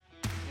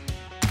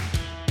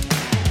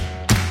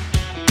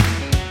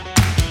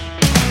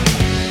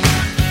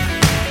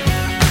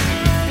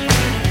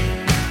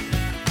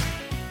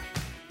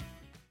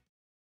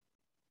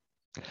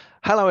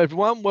Hello,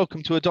 everyone.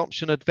 Welcome to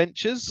Adoption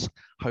Adventures.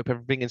 Hope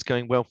everything is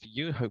going well for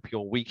you. Hope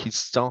your week is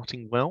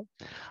starting well.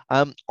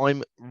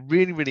 I'm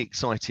really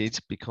excited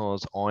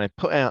because I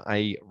put out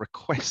a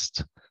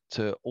request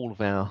to all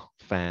of our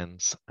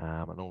fans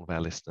and all of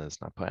our listeners.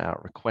 And I put out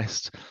a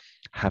request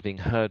having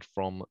heard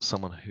from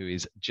someone who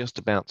is just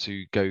about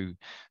to go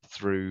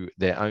through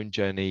their own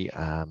journey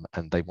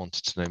and they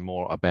wanted to know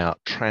more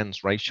about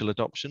transracial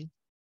adoption.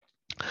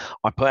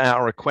 I put out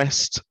a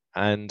request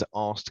and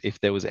asked if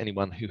there was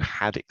anyone who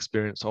had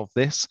experience of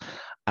this.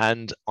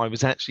 And I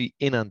was actually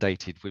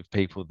inundated with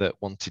people that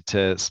wanted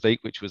to speak,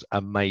 which was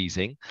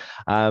amazing.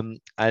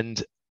 And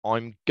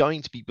I'm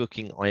going to be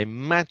booking, I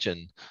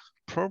imagine,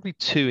 probably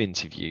 2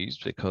 interviews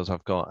because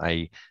I've got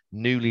a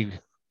newly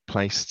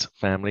placed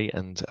family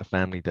and a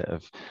family that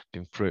have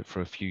been through it for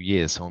a few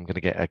years. So I'm going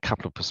to get a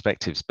couple of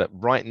perspectives. But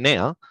right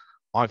now,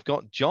 I've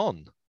got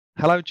John.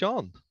 Hello,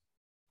 John.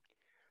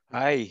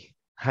 Hi.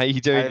 How you Hi,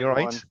 doing? You all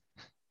right? everyone.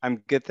 I'm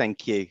good,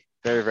 thank you.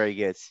 Very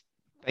good.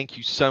 Thank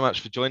you so much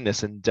for joining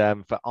us and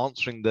for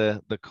answering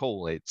the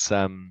call. It's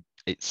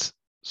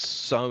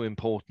so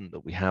important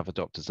that we have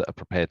adopters that are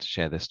prepared to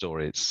share their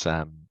story. It's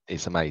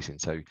amazing.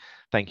 So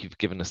thank you for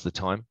giving us the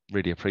time.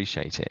 Really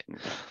appreciate it.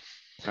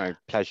 No,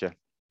 pleasure.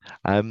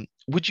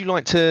 Would you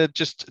like to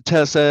just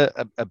tell us a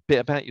bit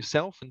about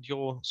yourself and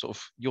your sort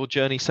of your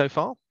journey so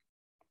far?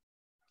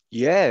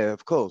 Yeah,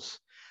 of course.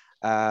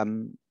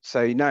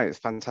 It's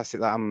fantastic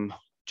that I'm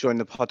joining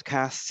the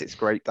podcast. It's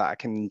great that I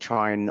can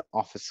try and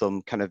offer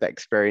some kind of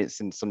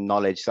experience and some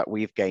knowledge that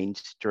we've gained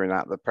during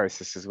the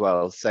process as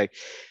well. So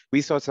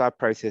we started our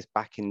process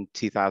back in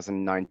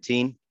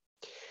 2019.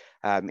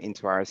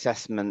 Into our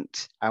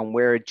assessment, and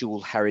we're a dual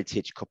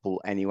heritage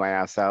couple anyway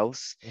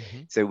ourselves.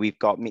 Mm-hmm. So we've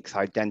got mixed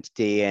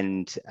identity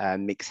and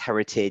mixed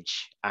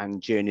heritage and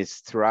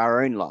journeys through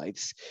our own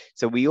lives.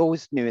 So we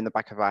always knew in the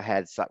back of our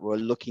heads that we're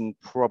looking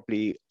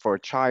probably for a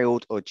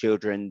child or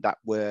children that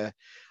were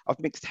of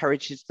mixed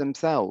heritage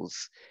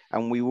themselves.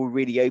 And we were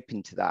really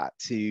open to that,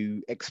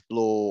 to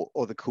explore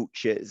other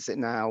cultures,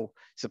 and our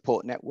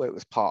support network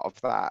was part of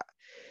that.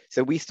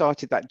 So we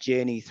started that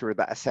journey through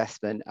that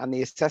assessment, and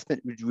the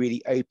assessment was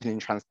really open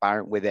and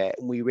transparent with it.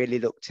 And we really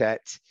looked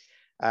at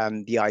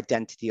the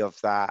identity of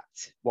that,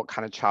 what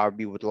kind of child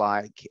we would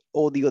like,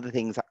 all the other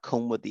things that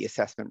come with the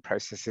assessment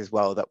process as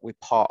well, that we're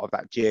part of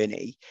that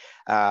journey.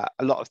 A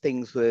lot of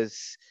things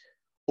was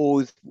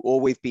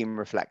always being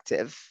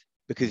reflective,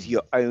 because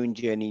your own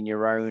journey and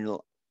your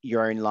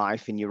own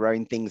life and your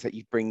own things that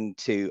you bring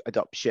to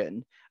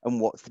adoption,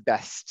 and what's the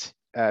best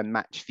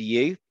match for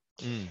you.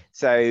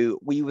 So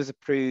we was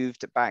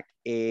approved back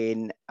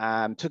in,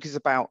 took us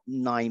about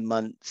 9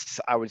 months,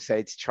 I would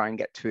say, to try and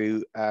get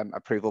to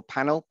approval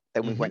panel.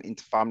 Then we went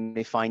into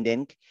family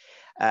finding.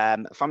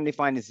 Family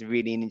finding is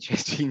really an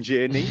interesting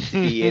journey to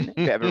be in, a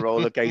bit of a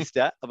roller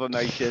coaster of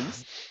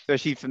emotions,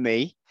 especially for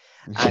me.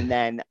 And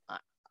then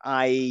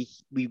we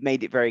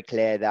made it very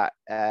clear that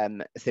a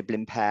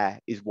sibling pair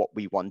is what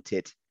we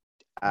wanted.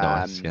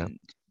 Nice, yeah.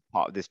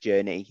 Part of this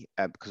journey,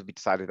 because we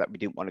decided that we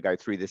didn't want to go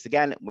through this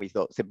again. We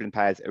thought sibling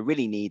pairs are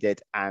really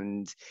needed,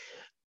 and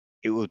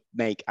it would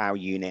make our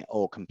unit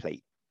all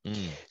complete.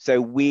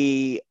 So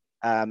we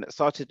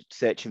started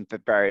searching for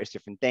various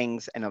different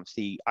things, and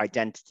obviously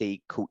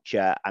identity,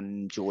 culture,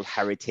 and dual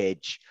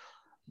heritage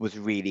was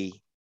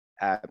really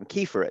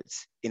key for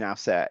us in our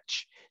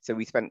search. So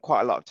we spent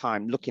quite a lot of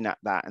time looking at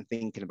that and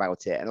thinking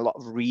about it, and a lot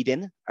of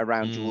reading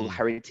around dual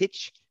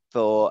heritage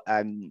for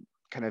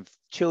kind of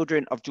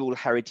children of dual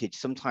heritage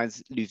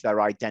sometimes lose their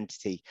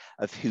identity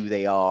of who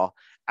they are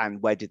and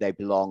where do they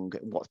belong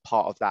and what's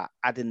part of that.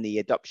 Adding the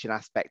adoption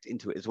aspect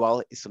into it as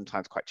well is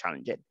sometimes quite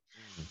challenging.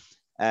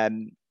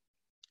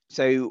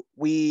 So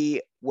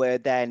we were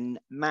then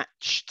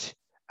matched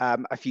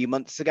a few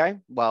months ago.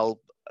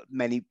 Well,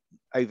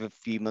 over a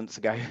few months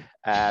ago.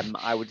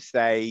 I would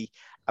say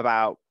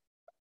about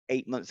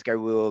 8 months ago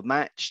we were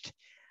matched.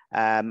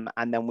 And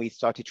then we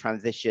started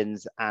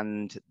transitions,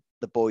 and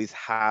the boys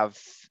have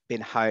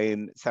been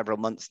home several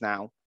months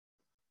now.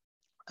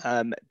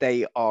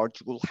 They are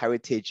dual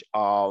heritage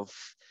of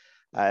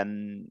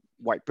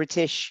white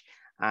British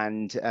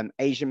and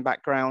Asian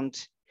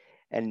background,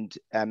 and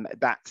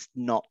that's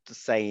not the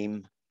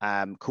same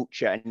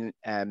culture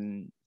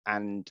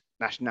and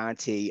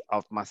nationality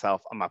of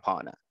myself and my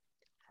partner.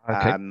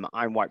 Okay.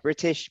 I'm white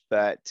British,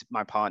 but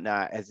my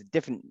partner has a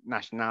different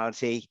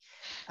nationality,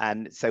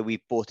 and so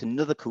we've brought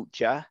another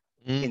culture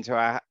into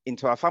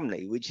our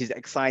family, which is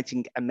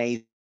exciting,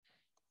 amazing,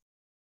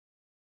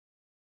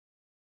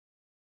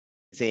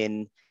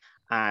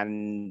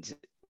 and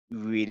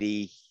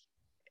really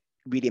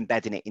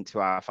embedding it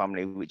into our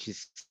family, which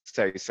is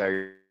so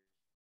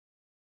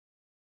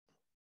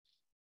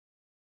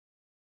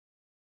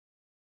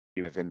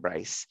with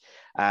embrace.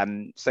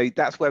 So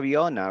that's where we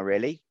are now.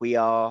 Really, we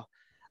are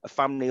a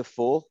family of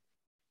 4,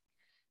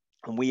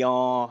 and we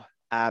are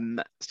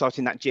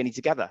starting that journey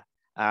together.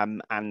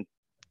 And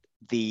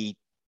the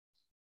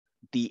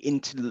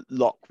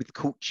interlock with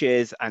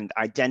cultures and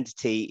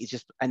identity is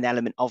just an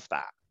element of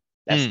that.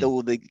 That's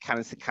still the kind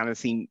of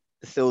seem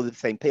still the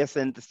same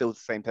person, they're still the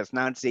same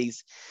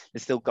personalities,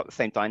 they've still got the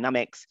same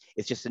dynamics.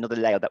 It's just another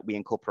layer that we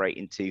incorporate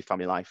into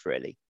family life,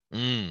 really.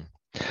 Mm.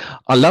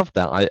 I love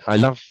that. I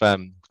love. I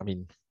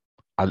mean,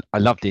 I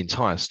love the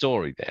entire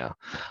story there,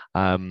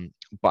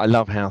 but I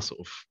love how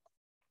sort of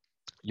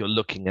you're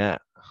looking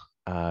at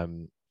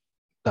um,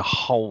 the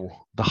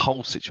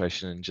whole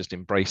situation and just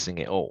embracing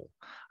it all.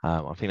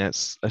 I think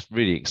that's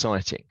really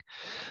exciting.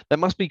 That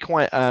must be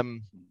quite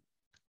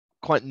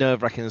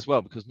nerve-wracking as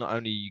well, because not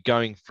only are you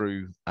going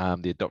through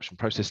the adoption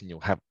process and you'll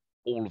have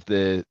all of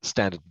the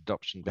standard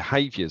adoption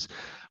behaviors,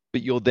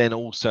 but you're then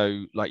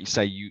also, like you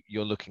say,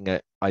 you're looking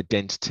at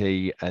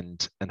identity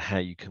and how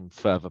you can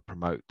further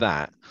promote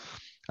that.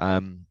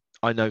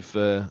 I know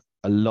for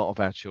a lot of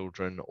our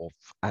children, or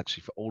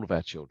actually for all of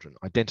our children,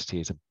 identity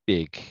is a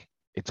big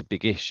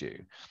issue.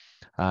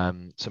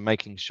 So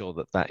making sure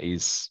that that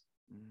is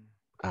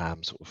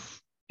sort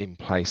of in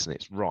place and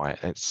it's right,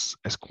 it's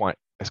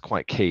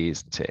quite key,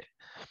 isn't it?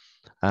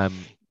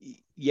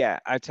 Yeah,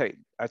 I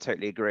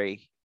totally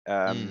agree.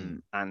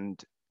 Mm,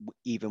 And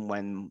even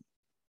when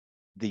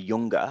the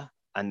younger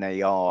and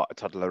they are a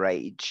toddler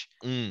age,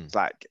 mm, it's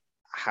like,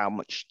 how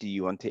much do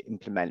you want to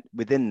implement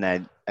within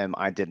their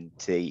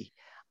identity,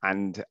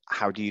 and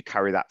how do you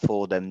carry that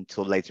for them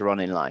till later on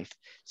in life?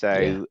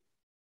 yeah. So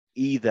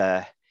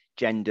either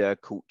gender,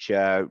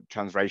 culture,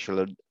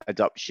 transracial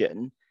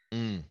adoption,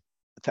 Mm,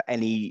 for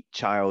any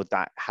child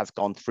that has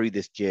gone through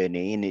this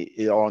journey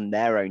and are on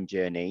their own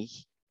journey,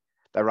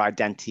 their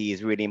identity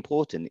is really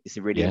important. It's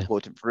really yeah.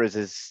 important for us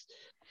as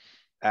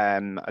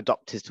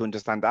adopters to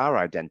understand our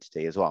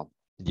identity as well.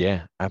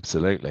 Yeah,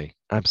 absolutely.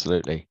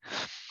 Absolutely.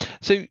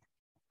 So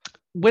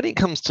when it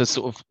comes to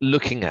sort of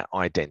looking at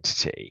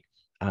identity,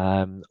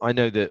 I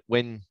know that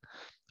when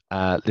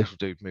little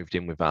dude moved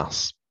in with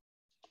us,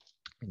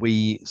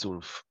 we sort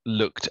of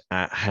looked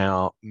at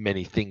how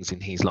many things in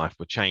his life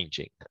were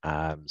changing.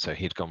 So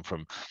he'd gone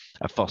from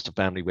a foster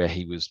family where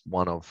he was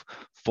one of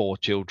 4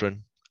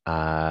 children,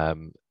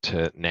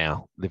 to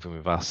now living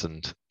with us,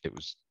 and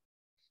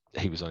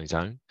he was on his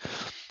own.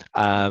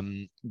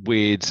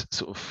 We'd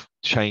sort of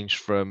changed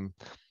from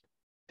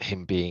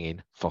him being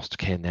in foster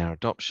care, now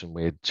adoption.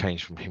 We'd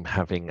changed from him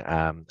having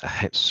a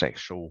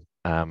heterosexual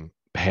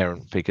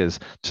parent figures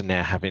to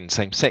now having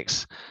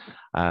same-sex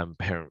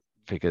parent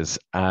figures.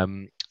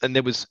 And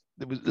there was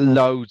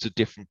loads of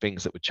different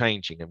things that were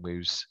changing, and we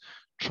was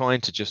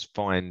trying to just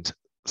find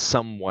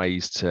some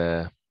ways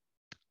to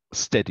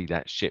steady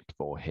that ship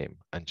for him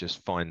and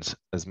just find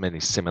as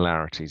many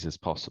similarities as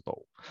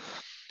possible.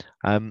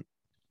 Um,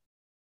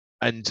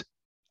 and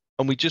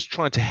and we just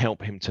tried to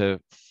help him to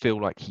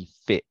feel like he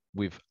fit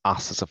with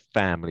us as a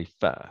family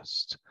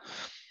first.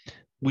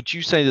 Would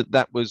you say that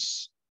that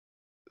was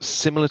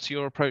similar to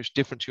your approach,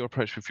 different to your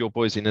approach with your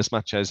boys, in as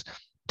much as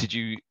did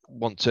you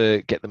want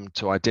to get them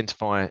to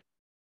identify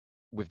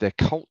with their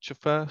culture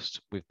first,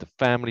 with the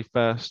family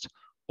first,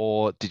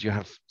 or did you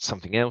have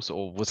something else,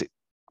 or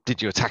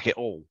did you attack it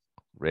all,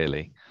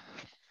 really?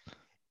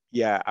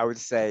 Yeah, I would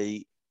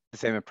say the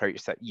same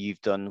approach that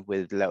you've done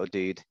with little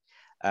dude.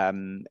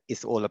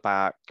 It's all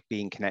about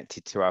being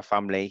connected to our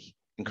family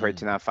and Mm,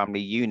 creating our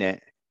family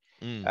unit.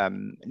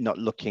 mm, Not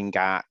looking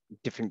at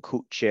different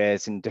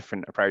cultures and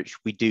different approach.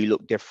 We do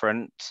look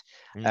different.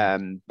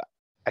 mm. But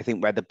I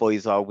think where the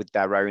boys are with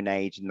their own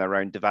age and their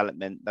own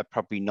development, they're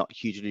probably not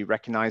hugely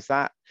recognize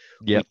that.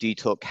 We Yep. do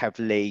talk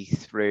heavily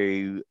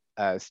through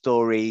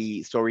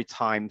story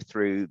time,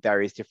 through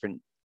various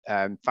different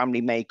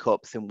family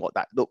makeups and what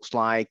that looks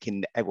like,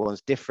 and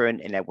everyone's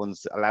different and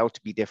everyone's allowed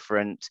to be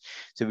different.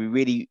 So we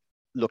really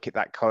look at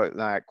that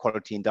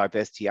quality and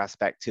diversity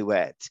aspect to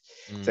it.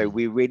 So Mm,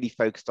 we really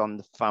focused on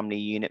the family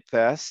unit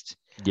first,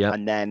 yep.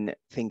 and then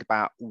think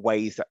about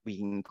ways that we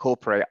can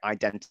incorporate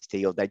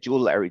identity or their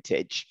dual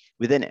heritage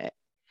within it.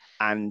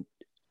 And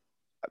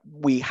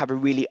we have a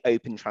really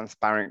open,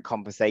 transparent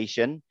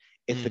conversation.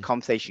 If the Mm,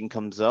 conversation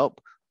comes up,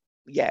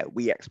 yeah,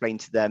 we explain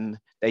to them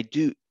they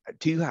do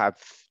have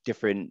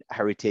different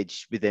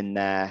heritage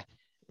mm,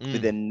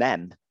 within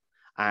them,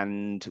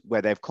 and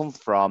where they've come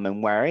from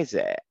and where is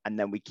it, and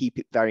then we keep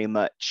it very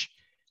much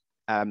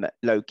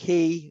low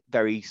key,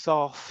 very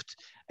soft,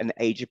 and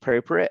age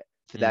appropriate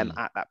for them mm.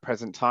 at that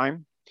present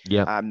time.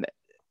 Yep. Um,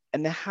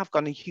 and they have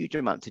gone a huge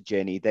amount of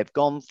journey. They've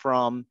gone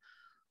from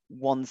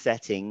one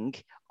setting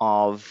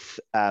of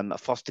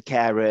foster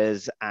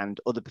carers and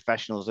other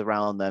professionals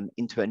around them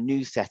into a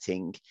new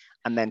setting,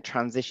 and then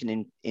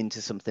transitioning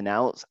into something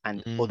else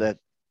and Mm,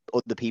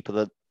 other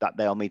people that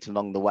they'll meet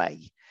along the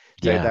way.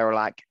 So yeah. they're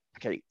like,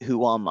 okay,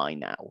 who am I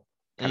now?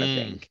 Kind of Mm,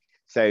 thing.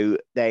 So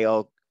they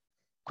are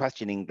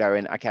questioning,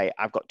 going, okay,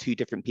 I've got 2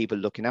 different people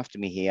looking after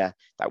me here.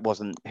 That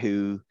wasn't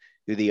who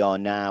they are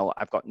now.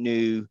 I've got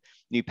new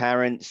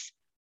parents,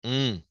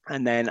 mm,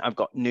 and then I've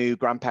got new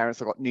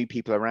grandparents. I've got new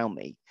people around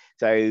me.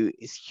 So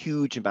it's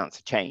huge amounts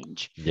of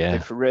change. So yeah.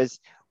 for us,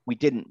 we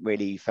didn't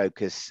really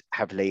focus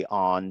heavily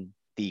on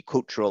the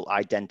cultural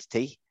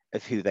identity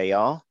of who they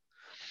are,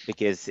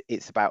 because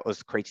it's about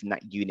us creating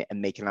that unit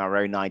and making our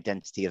own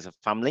identity as a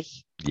family.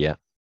 Yeah.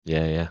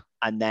 Yeah. Yeah.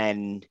 And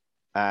then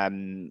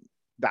um,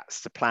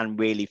 that's the plan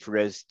really for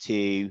us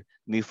to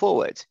move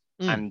forward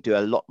and do a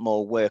lot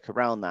more work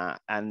around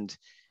that. And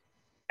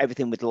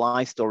everything with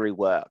life story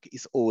work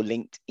is all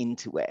linked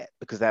into it,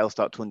 because they'll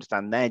start to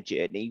understand their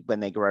journey when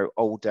they grow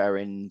older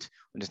and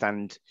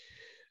understand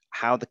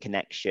how the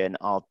connection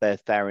of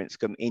birth parents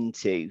come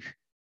into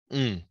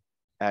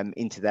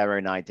their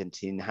own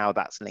identity and how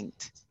that's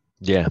linked.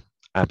 Yeah,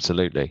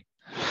 absolutely.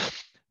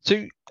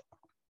 So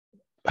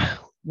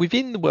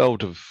within the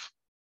world of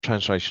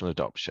transracial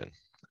adoption,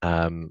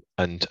 and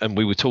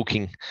we were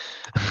talking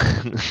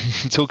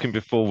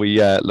before we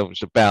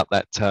launched about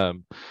that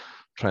term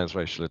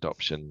transracial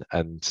adoption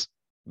and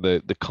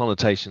the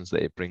connotations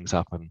that it brings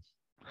up, and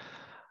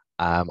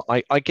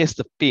I guess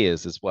the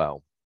fears as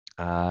well.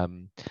 I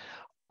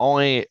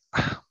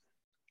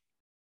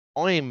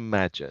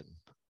imagine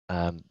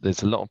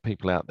there's a lot of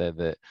people out there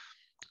that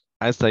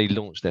as they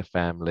launch their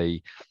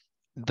family,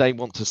 they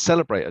want to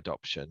celebrate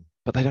adoption,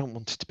 but they don't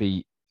want it to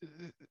be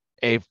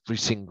every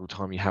single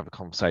time you have a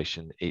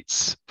conversation,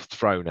 it's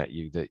thrown at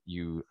you that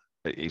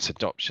it's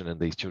adoption and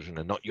these children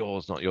are not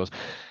yours.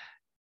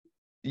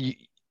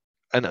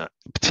 And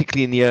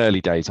particularly in the early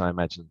days, I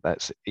imagine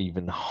that's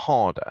even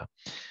harder.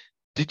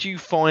 Did you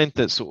find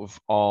that sort of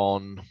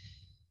on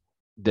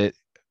the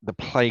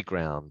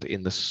playground,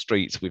 in the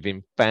streets,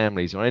 within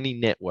families, or any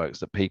networks,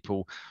 that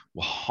people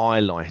were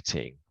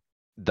highlighting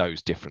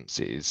those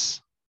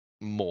differences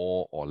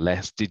more or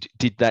less?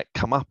 Did that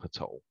come up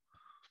at all?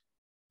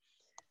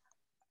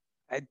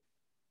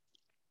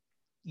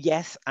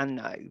 Yes and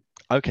no.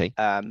 Okay.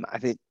 I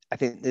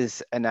think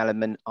there's an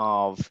element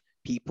of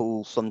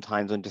people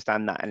sometimes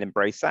understand that and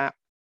embrace that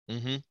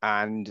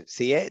and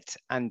see it,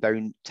 and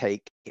don't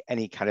take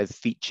any kind of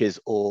features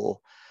or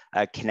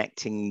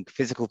connecting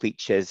physical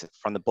features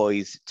from the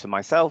boys to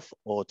myself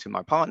or to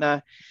my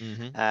partner.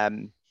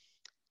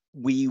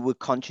 We were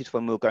conscious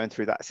when we were going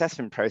through that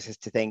assessment process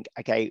to think,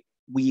 okay,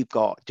 we've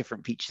got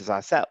different features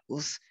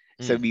ourselves,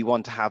 so we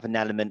want to have an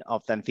element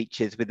of them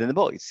features within the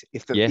boys,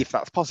 if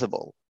that's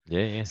possible.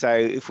 Yeah. So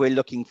if we're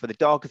looking for the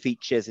darker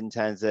features in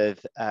terms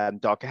of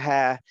darker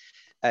hair,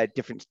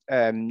 different,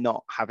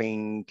 not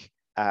having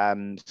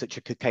such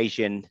a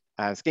Caucasian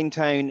skin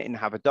tone, and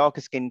have a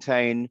darker skin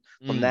tone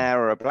from there,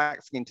 or a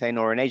black skin tone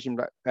or an Asian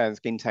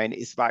skin tone,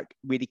 it's like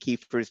really key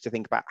for us to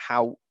think about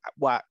how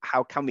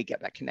can we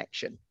get that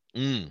connection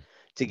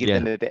to give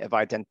them a bit of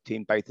identity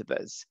in both of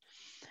us.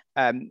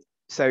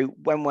 So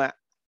when we're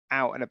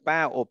out and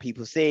about, or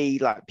people see,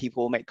 like,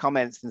 people make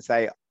comments and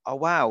say, oh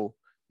wow,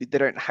 they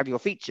don't have your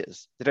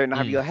features, they don't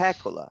have your hair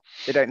color,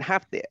 they don't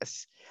have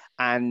this,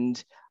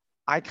 and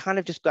I kind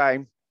of just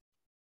go,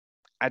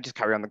 I just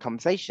carry on the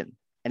conversation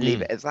and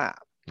leave it as that.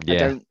 I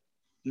don't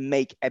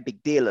make a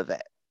big deal of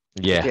it,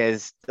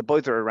 because the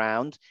boys are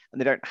around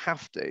and they don't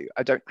have to.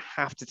 I don't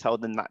have to tell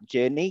them that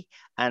journey.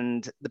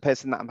 And the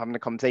person that I'm having a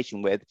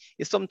conversation with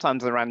is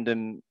sometimes a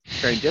random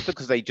stranger,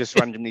 because they just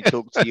randomly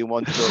talk to you and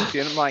want to talk to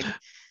you. And I'm like,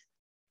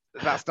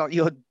 that's not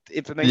your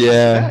information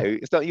to know.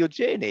 It's not your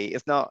journey.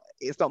 It's not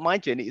my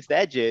journey. It's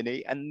their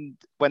journey. And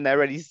when they're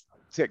ready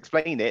to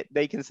explain it,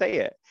 they can say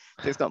it.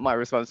 So it's not my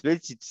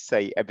responsibility to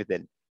say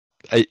everything.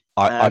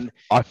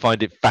 I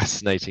find it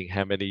fascinating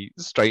how many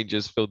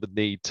strangers feel the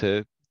need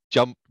to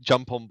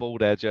jump on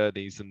board our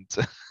journeys and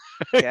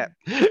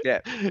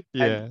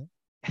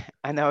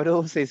And I would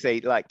also say,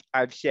 like,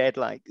 I've shared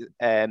like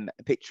a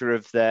picture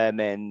of them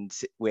and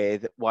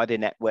with wider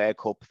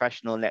network or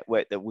professional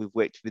network that we've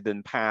worked with in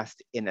the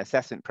past in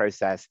assessment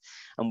process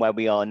and where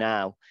we are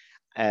now,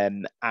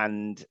 and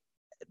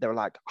they're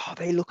like, oh,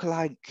 they look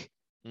alike,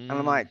 and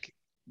I'm like,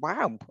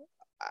 wow,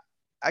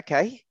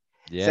 okay.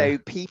 So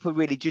people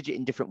really judge it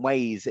in different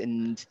ways,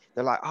 and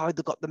they're like, oh,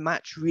 they got the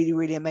match really,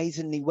 really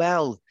amazingly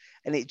well,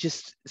 and it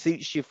just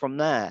suits you from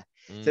there.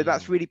 So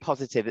that's really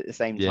positive at the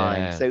same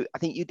time. So I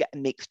think you get a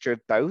mixture of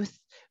both,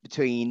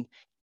 between,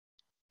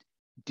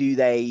 do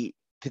they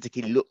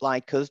physically look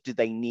like us? Do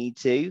they need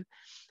to?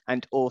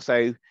 And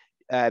also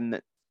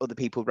other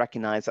people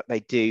recognize that they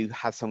do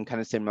have some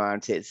kind of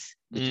similarities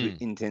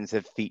in terms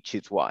of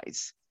features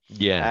wise.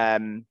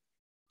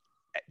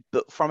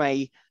 But from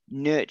a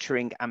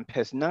nurturing and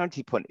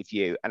personality point of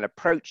view and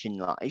approach in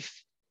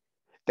life,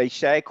 they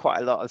share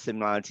quite a lot of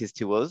similarities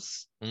to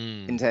us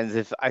in terms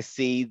of, I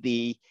see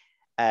the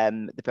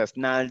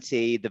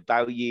personality, the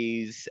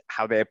values,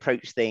 how they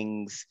approach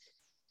things,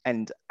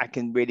 and I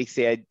can really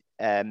see a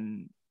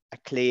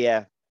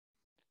clear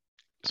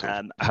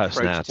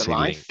approach to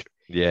life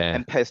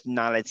and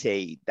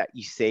personality that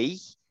you see.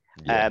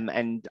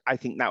 And I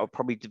think that will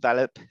probably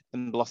develop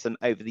and blossom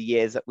over the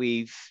years that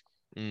we've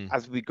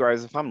as we grow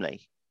as a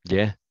family.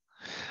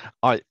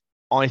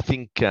 I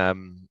think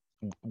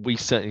we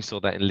certainly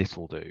saw that in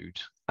Little Dude.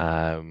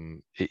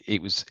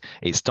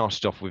 It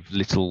started off with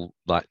little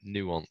like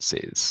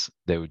nuances.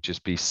 There would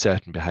just be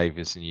certain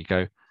behaviors and you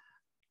go,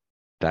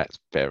 that's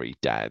very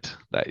dad.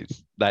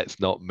 That's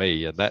not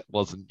me, and that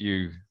wasn't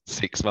you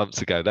 6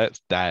 months ago.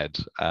 That's dad.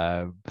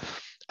 And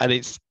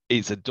it's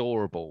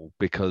adorable,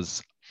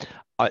 because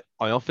I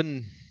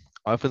often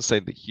I often say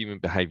that human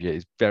behavior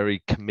is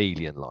very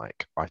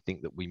chameleon-like. I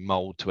think that we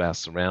mold to our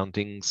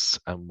surroundings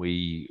and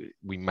we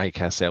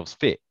make ourselves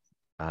fit.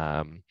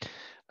 Um,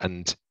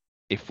 and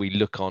if we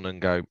look on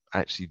and go,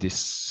 actually,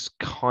 this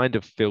kind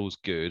of feels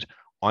good,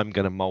 I'm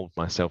going to mold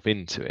myself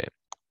into it.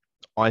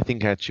 I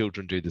think our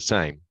children do the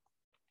same.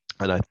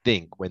 And I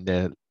think when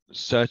they're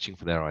searching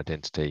for their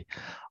identity,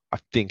 I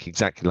think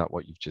exactly like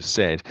what you've just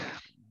said,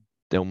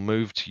 they'll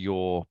move to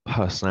your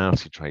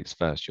personality traits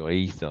first, your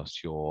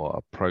ethos, your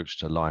approach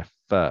to life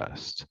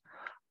first.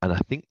 And I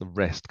think the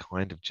rest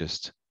kind of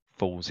just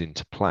falls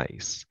into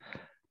place.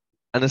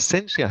 And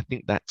essentially, I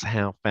think that's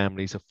how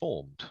families are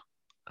formed.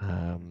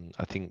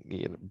 I think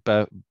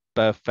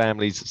birth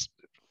families,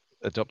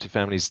 adoptive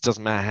families,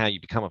 doesn't matter how you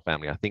become a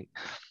family. I think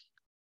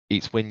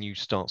it's when you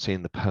start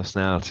seeing the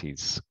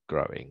personalities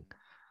growing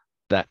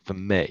that, for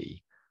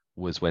me,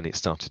 was when it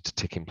started to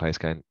tick in place.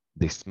 Going,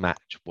 this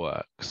match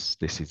works.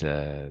 This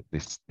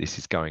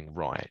is going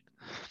right,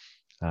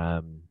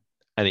 and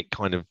it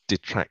kind of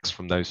detracts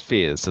from those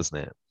fears, doesn't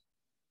it?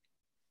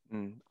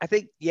 I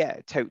think,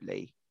 yeah,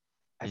 totally.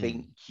 I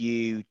think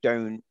you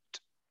don't,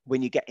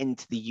 when you get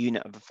into the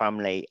unit of a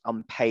family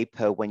on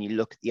paper, when you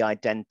look at the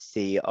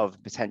identity of a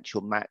potential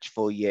match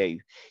for you,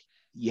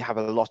 you have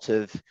a lot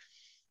of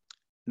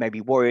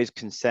maybe worries,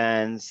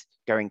 concerns,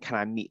 going, can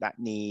I meet that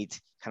need?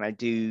 Can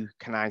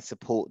I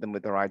support them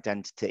with their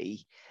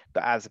identity?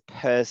 But as a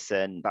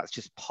person, that's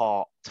just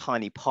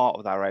tiny part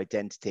of our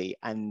identity,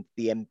 and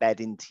the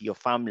embed into your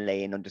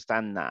family and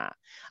understand that.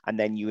 And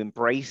then you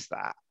embrace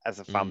that as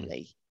a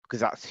family, because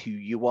that's who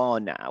you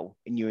are now,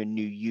 and you're a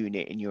new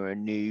unit and you're a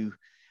new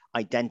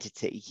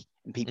identity,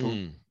 and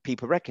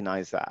people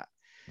recognize that.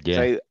 Yeah.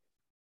 So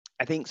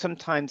I think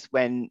sometimes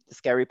when the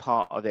scary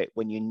part of it,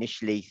 when you're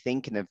initially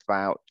thinking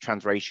about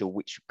transracial,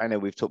 which I know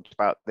we've talked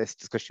about this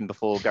discussion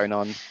before going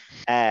on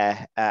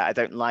air, I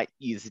don't like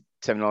use the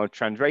terminology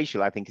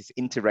transracial. I think it's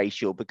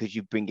interracial because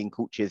you bring in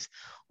cultures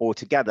all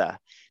together.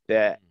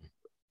 There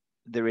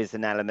is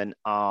an element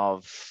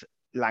of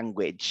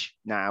language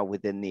now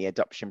within the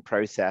adoption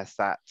process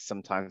that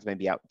sometimes may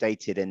be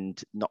outdated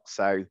and not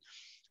so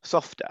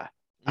softer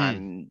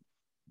and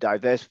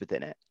diverse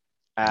within it.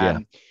 Yeah.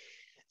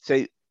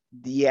 So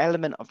the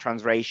element of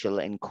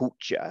transracial in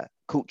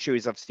culture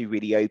is obviously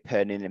really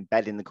open and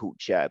embedding the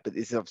culture, but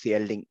there's obviously a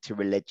link to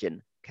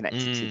religion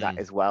connected to that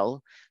as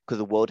well, because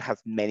the world has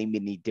many,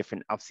 many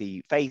different,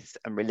 obviously, faiths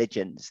and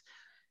religions.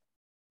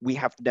 We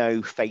have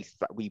no faith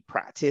that we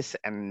practice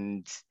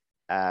and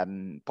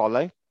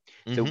follow.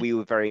 So we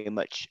were very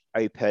much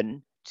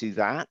open to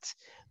that.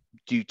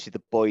 Due to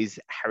the boys'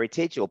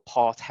 heritage or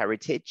part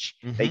heritage,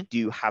 they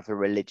do have a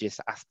religious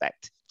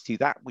aspect to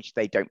that, which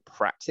they don't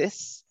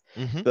practice.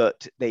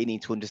 But they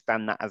need to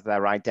understand that as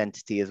their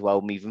identity as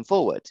well moving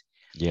forward.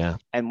 Yeah.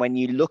 And when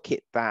you look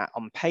at that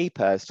on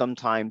paper,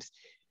 sometimes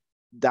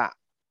that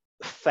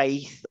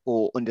faith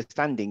or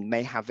understanding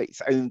may have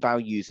its own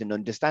values and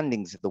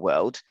understandings of the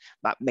world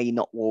that may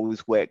not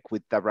always work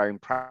with their own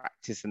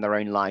practice and their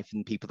own life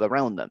and people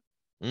around them.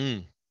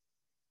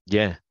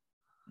 Yeah.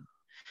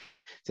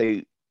 So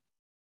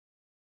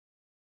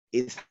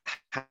it's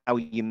how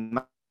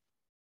you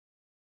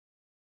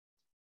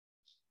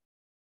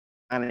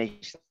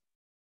manage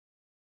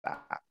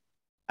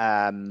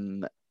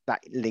that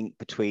link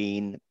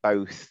between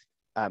both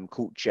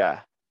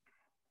culture.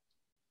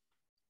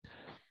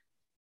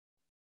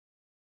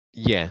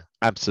 Yeah,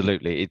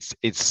 absolutely.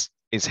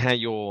 It's how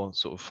you're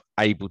sort of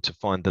able to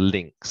find the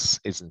links,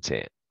 isn't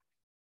it?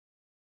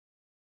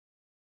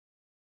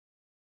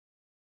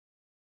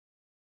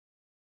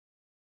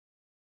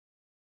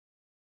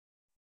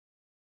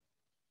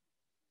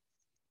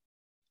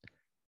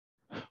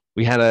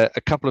 We had a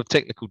couple of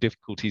technical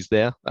difficulties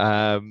there.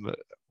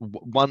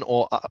 One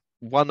or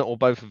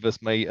both of us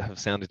may have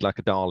sounded like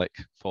a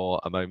Dalek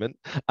for a moment,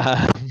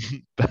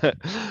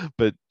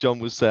 but John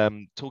was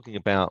talking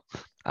about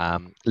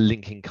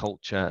linking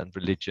culture and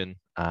religion,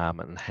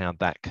 and how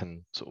that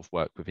can sort of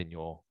work within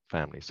your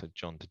family. So,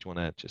 John, did you want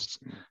to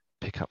just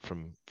pick up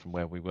from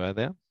where we were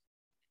there?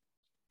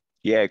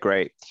 Yeah,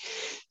 great.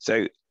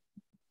 So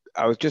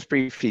I was just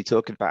briefly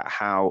talking about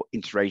how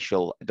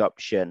interracial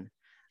adoption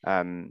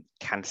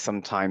can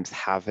sometimes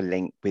have a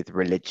link with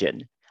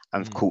religion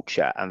and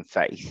culture and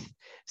faith.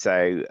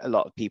 So a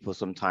lot of people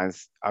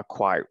sometimes are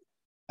quite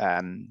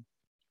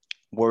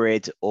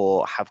worried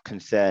or have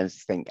concerns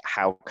to think,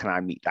 how can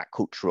I meet that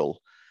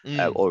cultural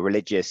or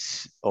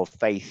religious or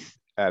faith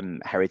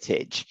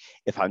heritage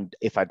if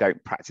I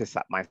don't practice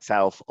that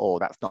myself, or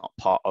that's not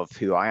part of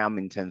who I am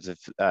in terms of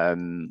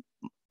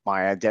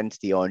my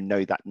identity, or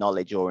know that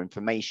knowledge or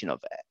information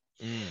of it.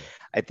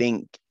 I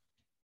think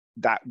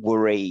that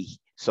worry,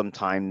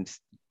 sometimes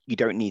you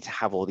don't need to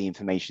have all the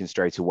information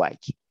straight away.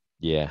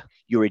 Yeah.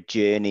 You're a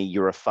journey,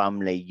 you're a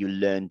family, you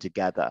learn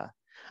together.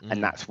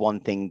 And that's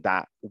one thing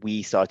that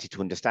we started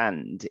to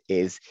understand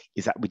is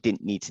that we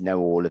didn't need to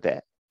know all of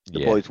it.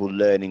 The boys will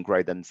learn and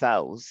grow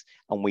themselves,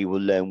 and we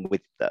will learn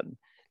with them.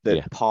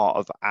 But part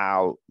of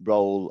our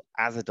role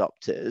as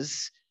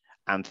adopters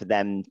and for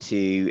them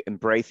to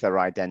embrace their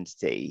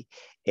identity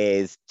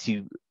is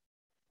to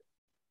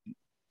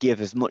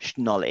give as much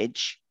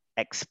knowledge,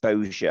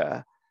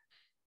 exposure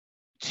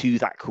to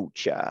that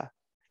culture,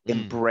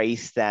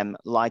 embrace them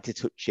lighter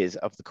touches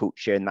of the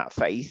culture and that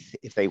faith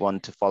if they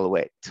want to follow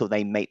it, till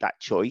they make that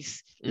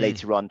choice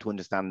later on to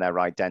understand their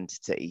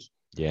identity.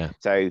 Yeah.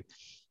 So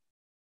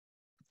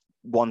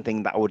one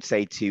thing that I would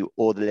say to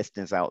all the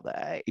listeners out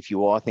there, if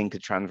you are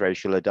thinking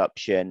transracial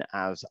adoption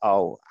as,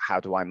 oh, how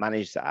do I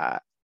manage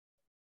that?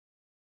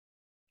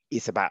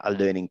 It's about a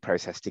learning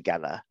process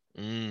together.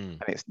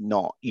 And it's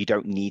not, you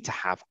don't need to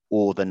have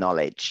all the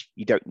knowledge.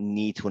 You don't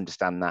need to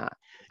understand that.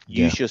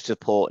 Use your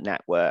support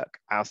network.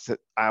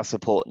 Our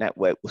support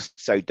network was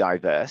so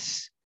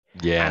diverse.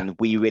 Yeah. And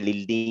we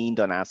really leaned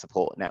on our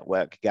support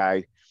network,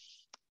 go,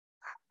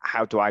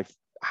 how do I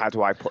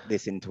put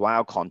this into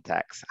our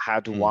context? How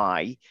do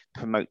I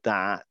promote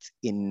that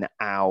in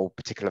our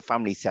particular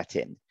family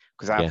setting?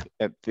 Because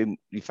our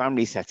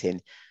family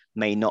setting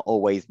may not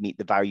always meet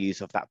the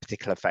values of that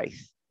particular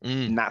faith.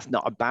 And that's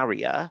not a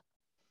barrier.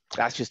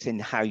 That's just in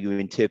how you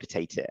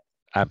interpretate it.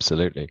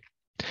 Absolutely.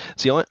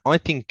 See, I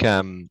think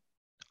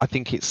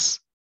it's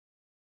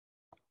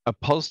a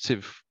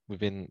positive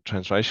within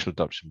transracial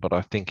adoption, but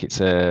I think it's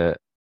a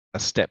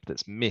step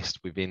that's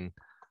missed within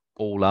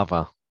all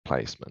other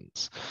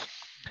placements.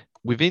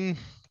 Within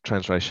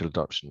transracial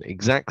adoption,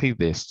 exactly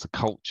this, the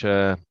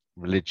culture,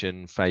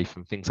 religion, faith,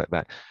 and things like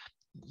that,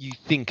 you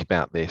think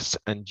about this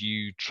and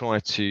you try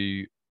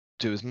to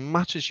do as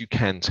much as you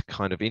can to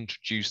kind of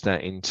introduce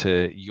that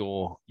into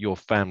your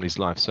family's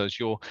life. So as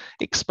you're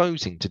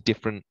exposing to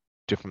different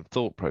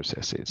thought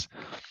processes.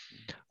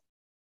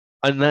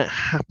 And that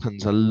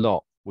happens a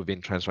lot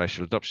within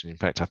transracial adoption. In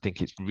fact, I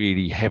think it's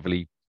really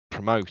heavily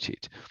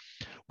promoted.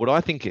 What I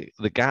think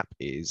the gap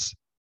is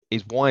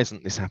why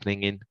isn't this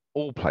happening in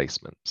all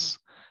placements?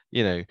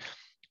 You know,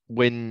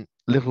 when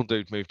Little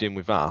Dude moved in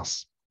with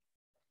us,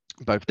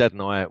 both Dad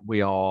and I,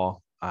 we are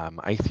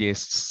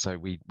atheists, so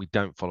we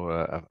don't follow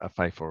a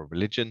faith or a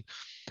religion.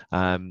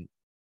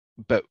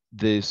 But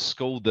the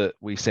school that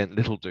we sent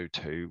Little Dude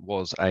to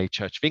was a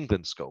Church of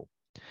England school.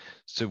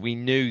 So we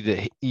knew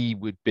that he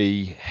would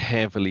be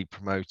heavily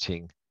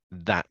promoting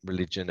that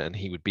religion and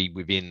he would be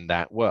within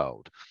that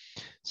world.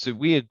 So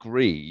we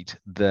agreed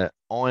that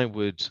I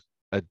would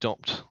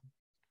adopt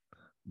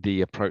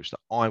the approach that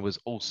I was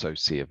also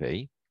C of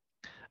E,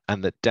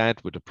 and that Dad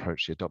would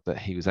approach the adopt that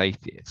he was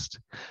atheist.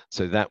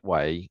 So that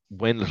way,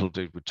 when Little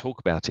Dude would talk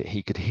about it,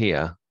 he could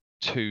hear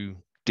two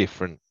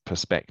different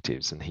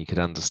perspectives and he could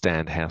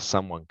understand how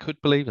someone could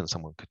believe and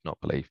someone could not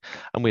believe.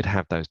 And we'd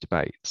have those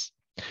debates.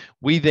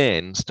 We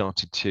then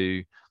started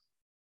to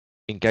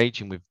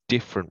engaging with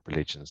different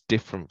religions,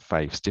 different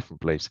faiths,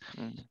 different beliefs.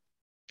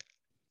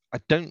 I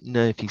don't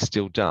know if he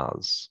still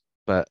does,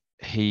 but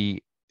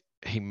he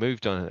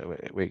moved on.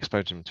 We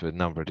exposed him to a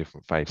number of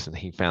different faiths, and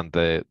he found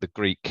the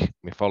Greek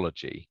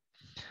mythology,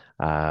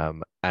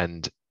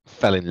 and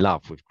fell in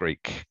love with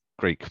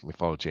Greek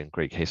mythology and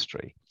Greek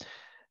history.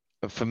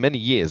 For many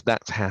years,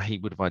 that's how he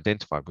would have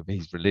identified with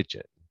his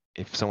religion.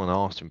 If someone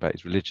asked him about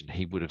his religion,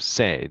 he would have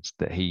said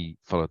that he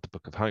followed the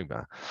Book of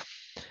Homer.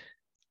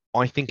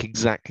 I think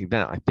exactly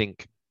that. I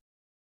think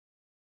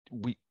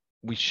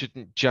we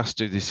shouldn't just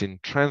do this in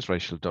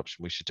transracial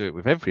adoption. We should do it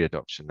with every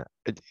adoption.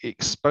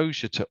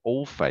 Exposure to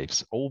all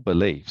faiths, all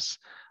beliefs,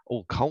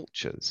 all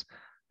cultures.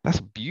 That's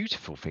a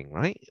beautiful thing,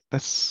 right?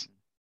 That's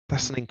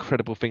an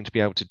incredible thing to be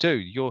able to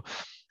do.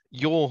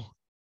 You're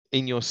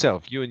in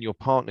yourself, you and your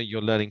partner,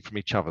 you're learning from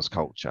each other's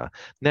culture.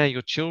 Now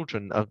your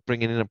children are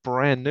bringing in a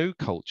brand new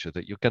culture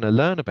that you're going to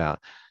learn about.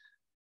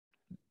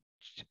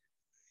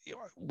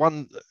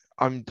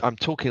 I'm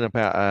talking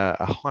about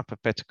a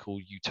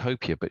hypothetical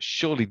utopia, but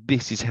surely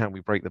this is how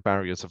we break the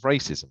barriers of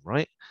racism,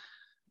 right?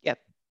 Yep.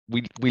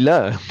 We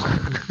learn.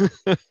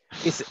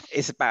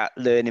 It's about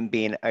learning,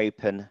 being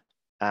open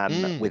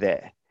with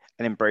it,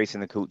 and embracing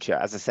the culture.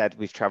 As I said,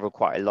 we've traveled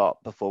quite a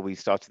lot before we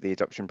started the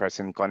adoption process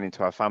and gone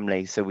into our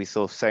family. So we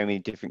saw so many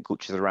different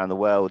cultures around the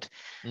world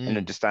and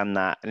understand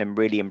that, and then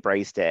really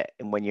embraced it.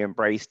 And when you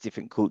embrace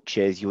different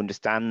cultures, you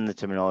understand the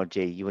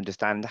terminology, you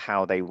understand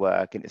how they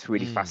work, and it's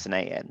really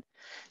fascinating.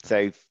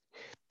 So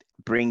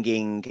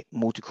bringing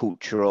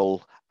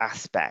multicultural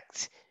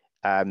aspects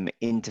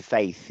into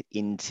faith,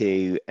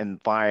 into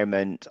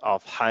environment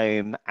of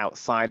home,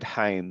 outside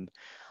home,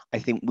 I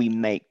think we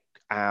make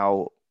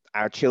our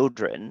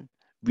children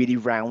really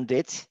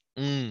rounded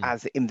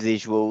as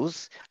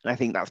individuals. And I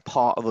think that's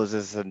part of us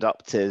as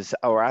adopters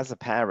or as a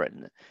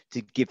parent,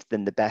 to give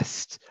them the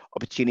best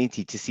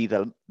opportunity to see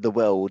the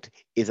world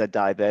is a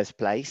diverse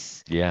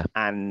place. Yeah.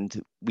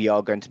 And we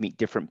are going to meet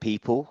different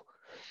people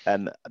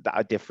that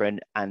are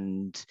different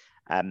and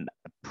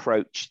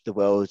approach the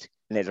world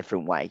in a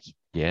different way.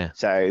 Yeah.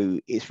 So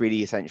it's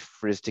really essential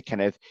for us to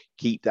kind of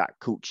keep that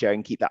culture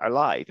and keep that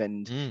alive.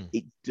 And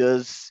it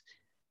does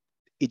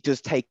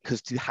take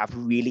us to have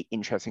really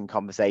interesting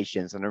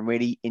conversations. And I'm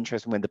really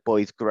interested when the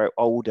boys grow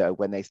older,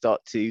 when they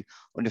start to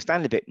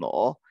understand a bit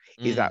more,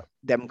 is that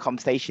them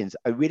conversations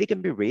are really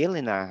going to be real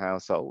in our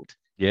household.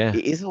 Yeah.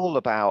 It is all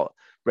about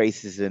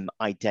racism,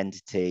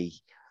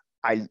 identity.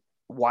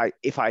 Why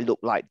if I look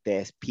like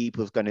this,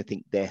 people's going to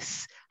think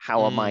this.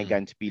 How am I Mm.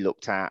 going to be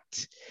looked at?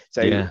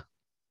 So Yeah.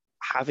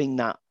 having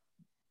that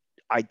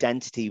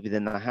identity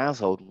within the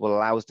household will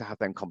allow us to have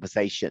them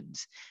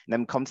conversations. And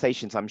them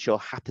conversations, I'm sure,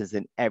 happens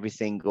in every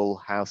single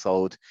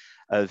household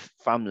of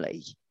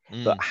family.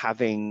 But Mm.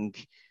 having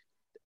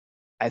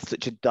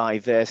such a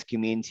diverse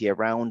community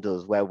around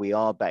us where we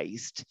are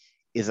based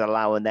is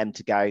allowing them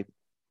to go,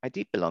 I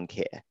do belong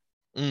here.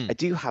 I Mm.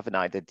 do have an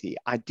identity.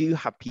 I do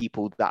have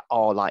people that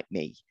are like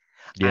me.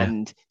 Yeah.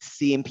 And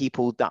seeing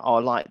people that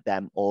are like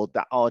them or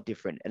that are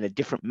different and a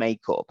different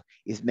makeup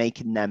is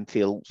making them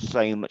feel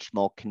so much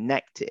more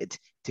connected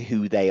to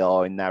who they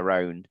are in their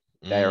own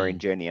Mm.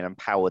 journey, and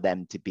empower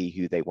them to be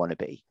who they want to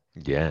be.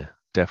 Yeah,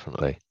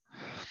 definitely.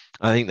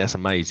 I think that's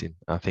amazing.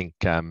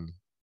 And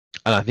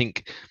I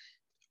think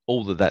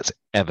all that that's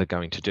ever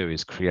going to do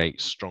is create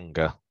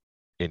stronger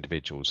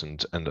individuals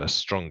and a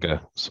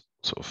stronger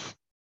sort of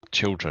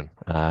children.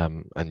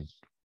 And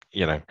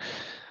you know,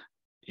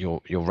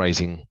 you're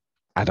raising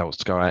adults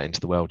to go out into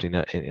the world in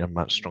a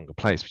much stronger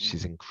place, which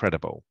is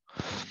incredible.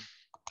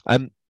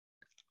 Um,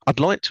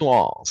 I'd like to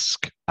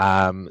ask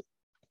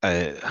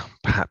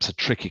perhaps a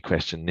tricky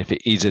question. If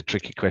it is a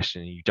tricky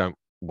question and you don't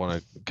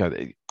want to go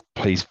there,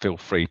 please feel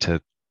free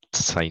to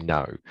say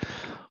no.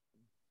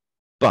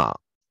 But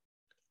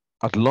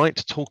I'd like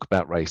to talk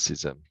about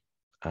racism,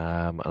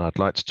 and I'd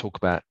like to talk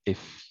about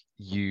if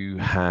you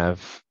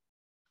have.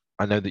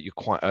 I know that you're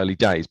quite early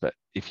days, but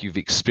if you've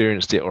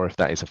experienced it or if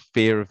that is a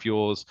fear of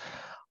yours.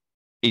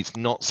 It's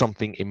not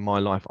something in my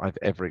life I've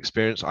ever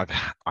experienced. I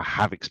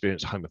have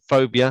experienced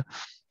homophobia,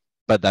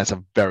 but that's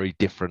a very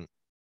different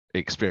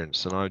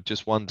experience. And I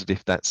just wondered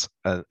if that's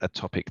a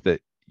topic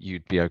that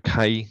you'd be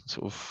okay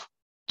sort of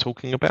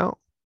talking about.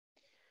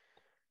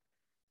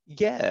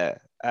 Yeah,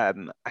 I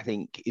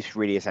think it's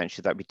really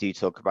essential that we do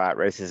talk about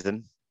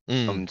racism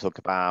Mm, and talk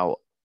about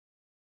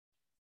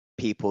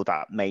people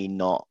that may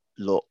not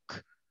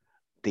look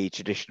the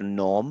traditional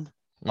norm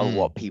of mm,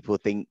 what people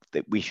think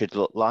that we should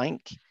look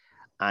like,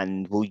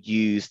 and we'll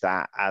use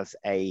that as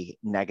a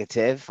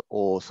negative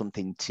or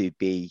something to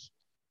be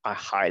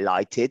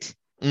highlighted,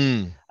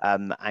 mm,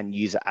 and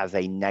use it as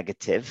a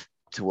negative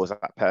towards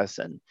that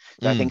person.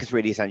 So I think mm. it's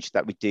really essential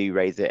that we do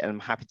raise it, and I'm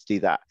happy to do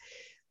that.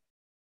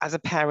 As a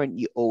parent,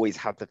 you always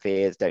have the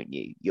fears, don't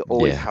you? You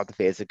always Yeah. have the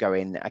fears of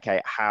going, okay,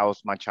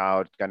 how's my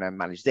child going to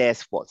manage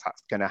this? What's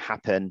that's going to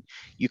happen?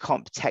 You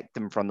can't protect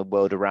them from the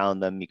world around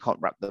them. You can't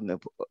wrap them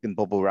in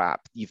bubble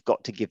wrap. You've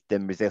got to give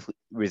them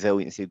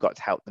resilience. You've got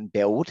to help them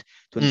build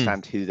to Mm,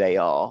 understand who they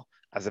are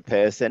as a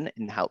person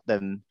and help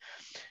them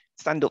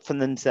stand up for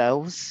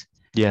themselves.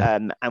 yeah.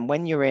 And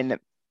when you're in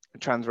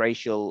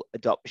transracial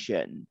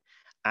adoption,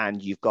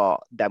 and you've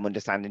got them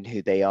understanding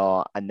who they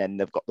are, and then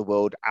they've got the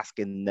world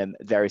asking them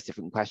various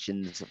different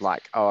questions of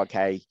like, oh,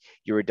 okay,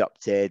 you're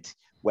adopted,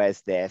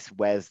 where's this,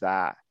 where's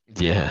that,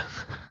 Yeah.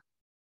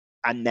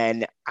 and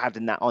then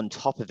adding that on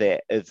top of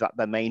it is that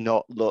they may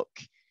not look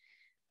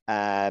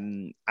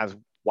as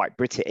white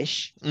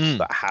British, Mm,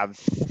 but have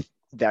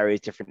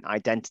various different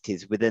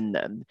identities within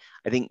them.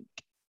 I think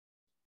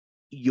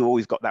you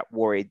always got that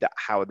worried that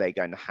how are they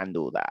going to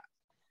handle that,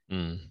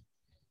 mm.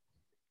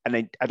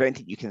 and I don't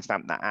think you can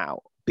stamp that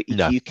out. But if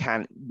No. you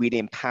can really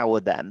empower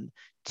them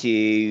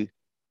to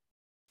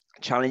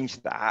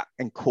challenge that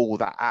and call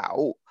that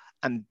out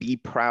and be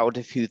proud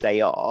of who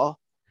they are,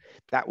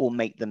 that will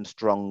make them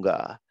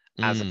stronger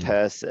as a Mm,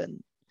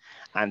 person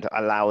and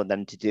allow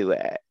them to do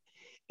it.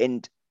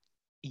 And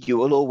you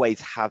will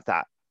always have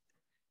that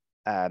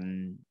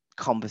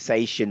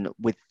conversation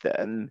with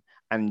them,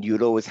 and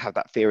you'll always have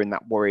that fear and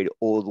that worry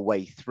all the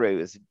way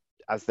through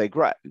as they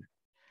grow.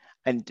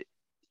 And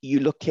you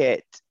look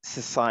at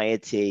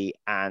society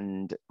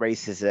and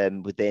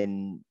racism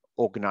within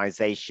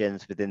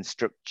organizations, within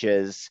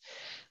structures,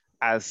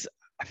 as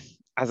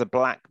as a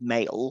black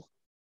male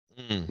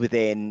mm,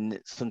 within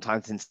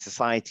sometimes in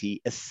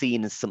society is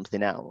seen as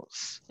something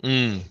else.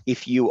 mm.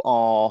 If you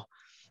are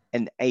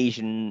an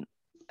Asian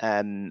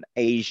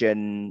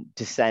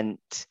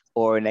descent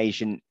or an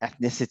Asian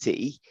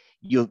ethnicity,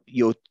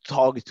 you're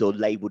targeted or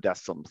labeled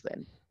as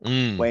something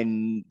Mm.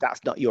 when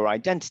that's not your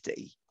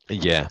identity,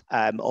 Yeah.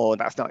 or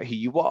that's not who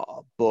you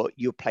are, but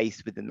you're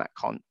placed within that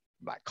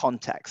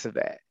context of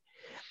it.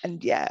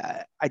 And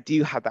yeah, I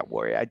do have that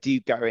worry. I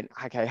do go in,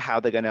 okay, how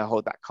they're going to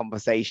hold that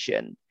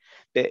conversation.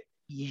 But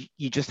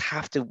you just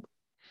have to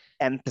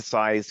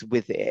empathize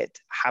with it,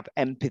 have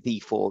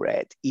empathy for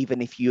it,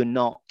 even if you're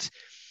not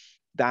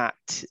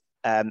that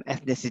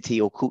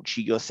ethnicity or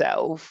culture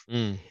yourself,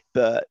 Mm.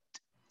 but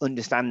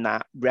understand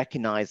that,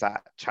 recognize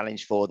that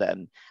challenge for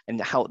them,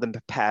 and help them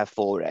prepare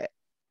for it.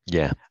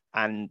 Yeah.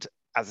 And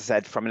as I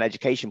said, from an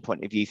education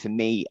point of view, for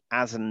me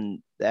as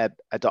an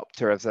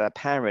adopter, as a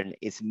parent,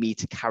 is me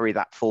to carry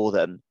that for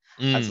them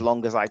as Mm.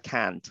 long as I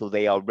can till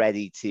they are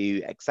ready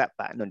to accept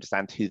that and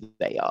understand who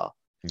they are,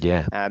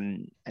 Yeah.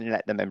 and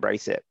let them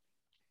embrace it.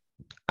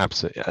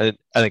 Absolutely.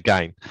 And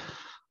again,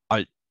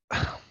 I,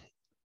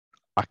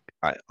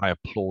 I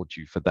applaud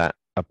you for that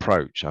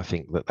approach. I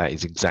think that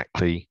is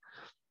exactly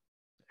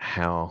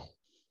how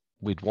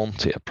we'd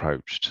want it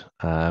approached,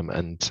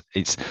 and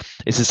it's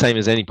the same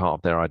as any part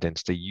of their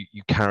identity.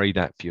 You carry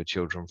that for your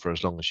children for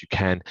as long as you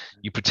can.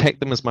 You protect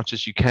them as much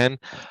as you can,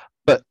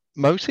 but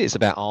mostly it's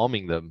about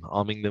arming them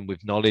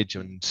with knowledge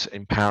and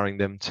empowering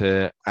them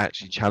to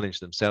actually challenge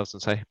themselves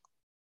and say,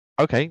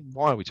 okay,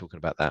 why are we talking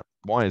about that?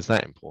 Why is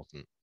that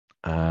important?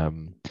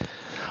 um,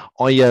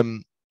 I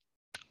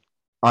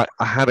I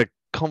had a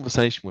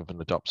conversation with an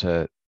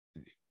adopter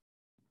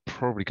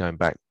probably going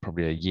back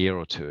probably a year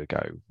or two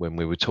ago when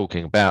we were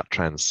talking about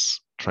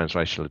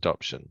transracial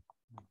adoption.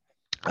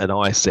 And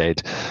I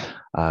said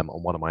on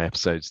one of my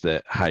episodes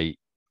that, hey,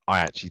 I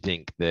actually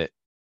think that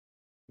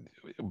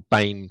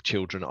BAME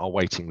children are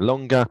waiting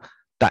longer.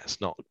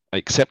 That's not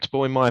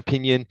acceptable, in my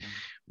opinion.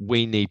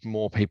 We need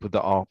more people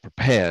that are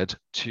prepared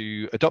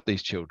to adopt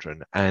these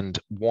children. And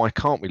why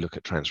can't we look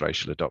at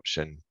transracial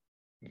adoption?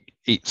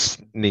 It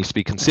needs to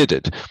be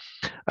considered.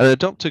 And the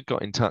adopter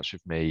got in touch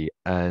with me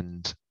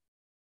and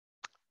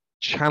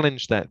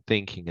challenged that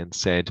thinking and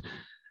said,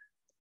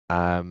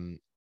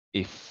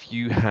 if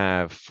you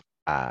have,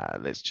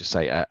 let's just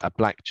say, a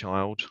black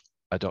child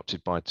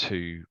adopted by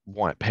two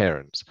white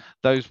parents,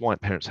 those white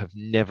parents have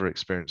never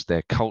experienced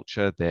their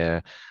culture,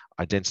 their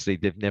identity.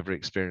 They've never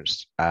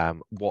experienced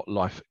what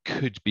life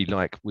could be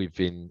like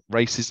within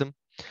racism.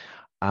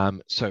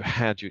 So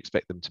how do you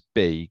expect them to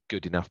be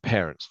good enough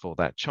parents for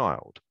that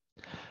child?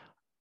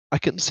 I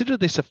consider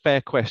this a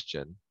fair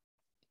question,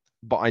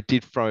 but I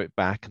did throw it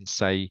back and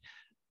say,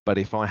 but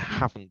if I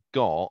haven't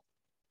got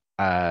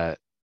a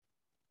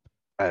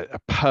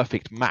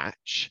perfect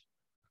match,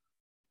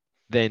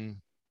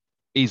 then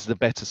is the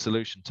better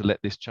solution to let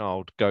this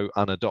child go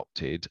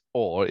unadopted,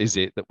 or is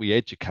it that we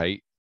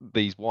educate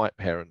these white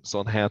parents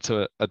on how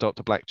to adopt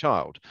a black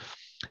child?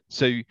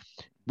 So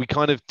we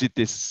kind of did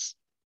this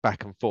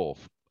back and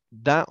forth.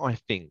 That, I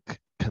think,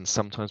 can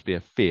sometimes be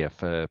a fear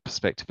for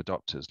prospective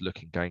adopters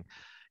looking, going,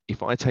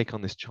 if I take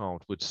on this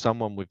child, would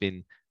someone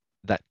within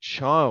that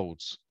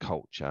child's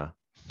culture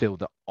feel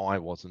that I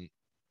wasn't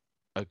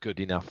a good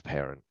enough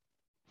parent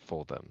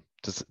for them?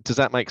 Does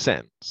that make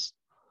sense?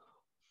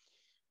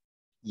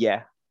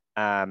 Yeah.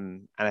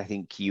 And I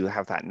think you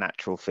have that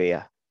natural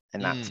fear,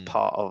 and that's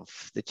part of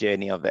the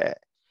journey of it.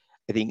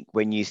 I think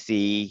when you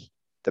see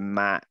the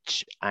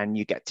match and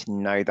you get to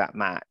know that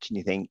match and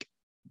you think,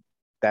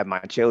 they're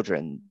my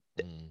children,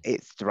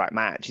 it's the right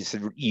match.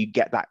 You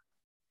get that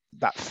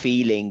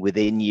feeling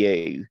within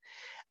you,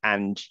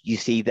 and you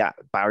see that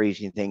barriers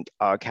and you think,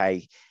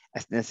 okay,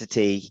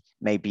 ethnicity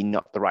maybe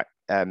not the right,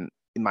 it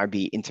might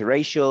be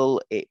interracial,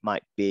 it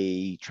might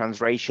be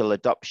transracial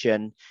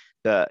adoption,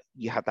 but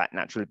you have that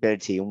natural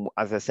ability. And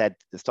as I said at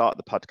the start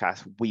of the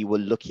podcast, we were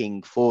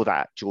looking for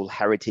that dual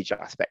heritage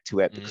aspect to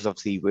it, because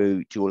obviously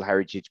we're a dual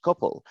heritage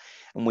couple,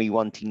 and we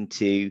wanting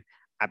to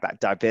add that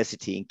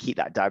diversity and keep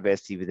that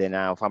diversity within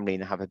our family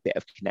and have a bit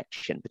of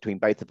connection between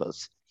both of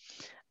us.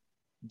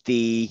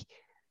 The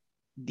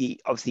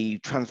obviously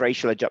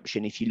transracial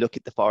adoption, if you look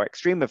at the far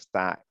extreme of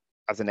that,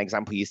 as an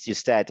example, you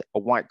just said a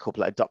white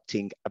couple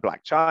adopting a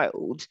black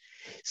child,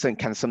 so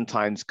can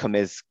sometimes come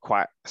as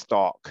quite a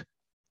stark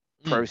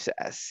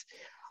process.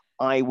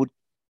 I would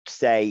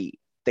say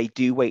they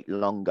do wait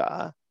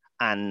longer,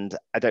 and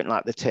I don't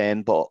like the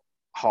term, but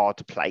hard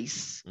to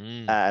place.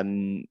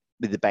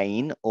 With the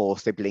BAME or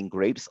sibling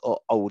groups or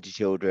older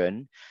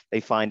children,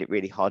 they find it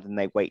really hard and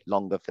they wait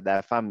longer for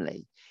their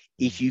family.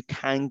 If you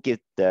can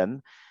give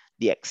them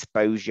the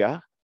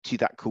exposure to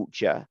that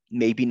culture,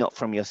 maybe not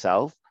from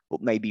yourself, but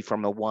maybe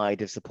from a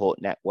wider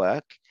support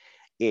network,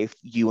 if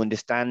you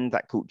understand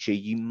that culture,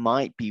 you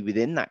might be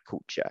within that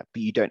culture,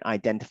 but you don't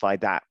identify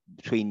that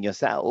between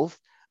yourself,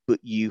 but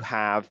you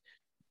have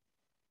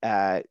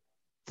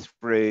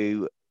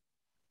through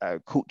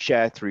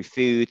culture, through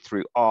food,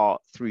 through art,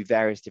 through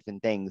various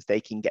different things, they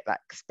can get that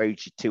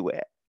exposure to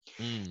it.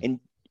 And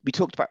we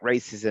talked about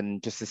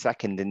racism just a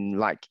second, and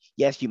like,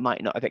 yes, you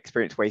might not have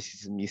experienced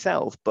racism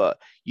yourself, but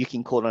you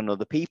can call on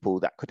other people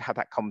that could have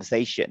that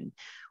conversation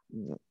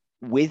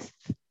with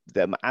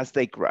them as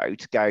they grow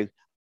to go,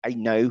 I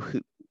know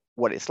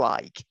what it's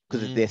like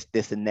because of this,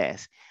 this, and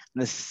this.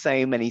 And there's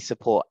so many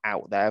support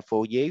out there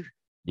for you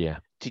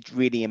to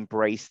really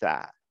embrace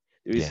that.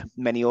 There's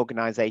many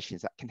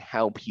organizations that can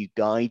help you,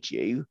 guide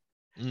you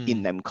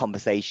in them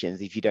conversations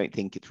if you don't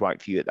think it's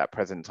right for you at that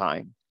present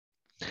time.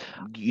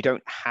 You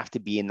don't have to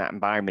be in that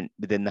environment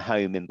within the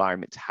home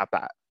environment to have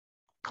that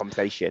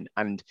conversation.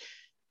 And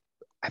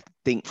I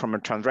think from a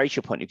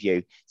transracial point of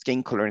view,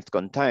 skin color and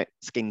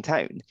skin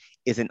tone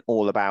isn't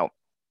all about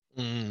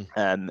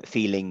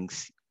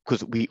feelings,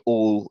 because we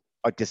all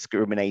are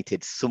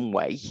discriminated some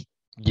way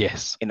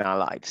in our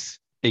lives.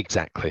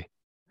 Exactly.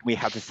 We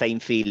have the same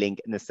feeling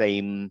and the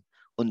same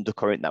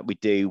undercurrent that we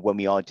do when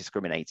we are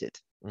discriminated.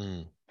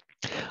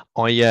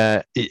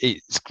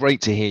 It's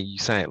great to hear you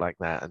say it like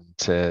that, and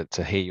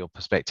to hear your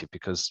perspective,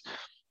 because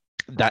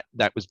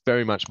that was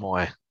very much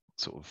my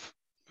sort of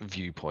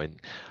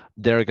viewpoint.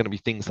 There are going to be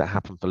things that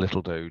happen for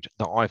little dude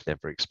that I've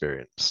never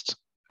experienced.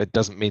 It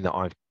doesn't mean that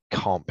I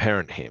can't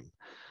parent him.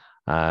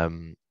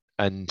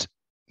 And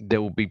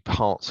there will be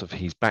parts of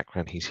his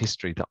background, his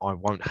history, that I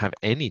won't have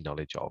any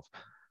knowledge of.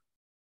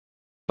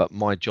 But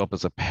my job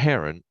as a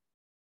parent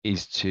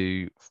is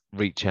to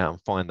reach out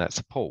and find that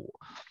support.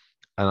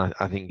 And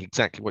I think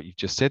exactly what you've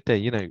just said there,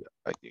 you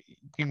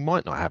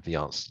might not have the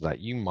answer to that.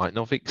 You might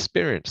not have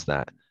experienced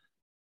that.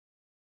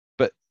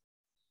 But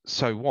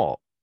so what?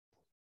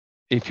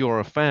 If you're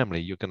a family,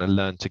 you're going to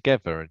learn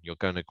together and you're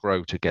going to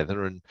grow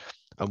together and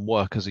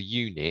work as a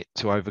unit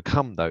to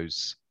overcome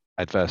those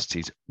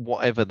adversities,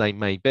 whatever they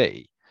may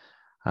be.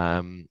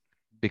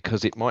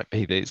 Because it might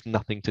be that it's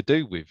nothing to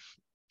do with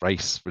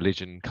race,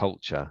 religion,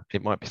 culture.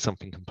 It might be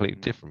something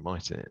completely different,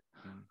 mightn't it?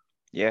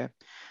 Yeah.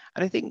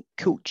 And I think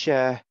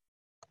culture,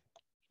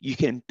 you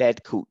can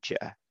embed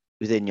culture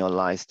within your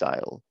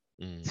lifestyle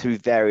through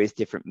various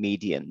different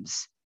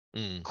mediums,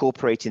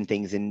 incorporating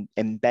things and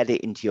embed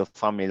it into your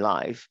family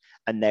life,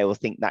 and they will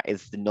think that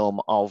is the norm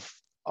of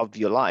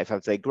your life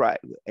as they grow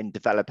and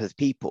develop as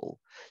people.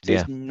 So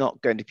it's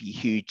not going to be a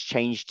huge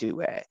change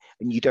to it,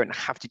 and you don't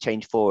have to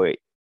change for it.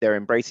 They're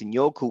embracing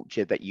your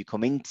culture that you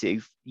come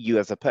into, you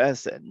as a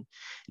person,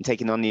 and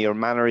taking on your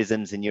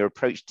mannerisms and your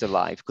approach to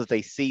life because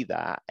they see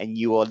that, and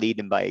you are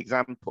leading by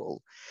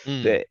example.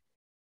 But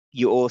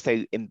you're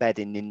also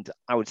embedding in,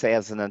 I would say,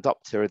 as an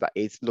adopter that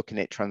is looking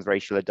at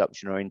transracial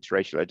adoption or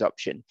interracial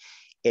adoption,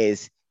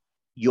 is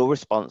you're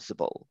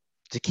responsible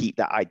to keep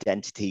that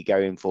identity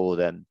going for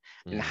them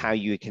and how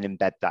you can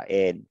embed that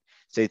in.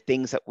 So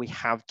things that we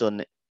have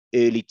done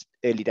early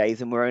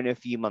days, and we're only a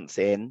few months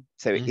in,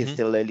 so it is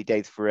still early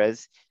days for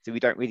us. So we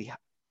don't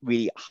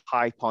really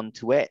hype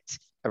onto it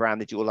around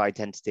the dual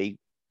identity.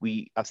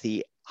 We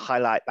obviously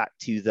highlight that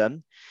to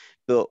them,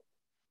 but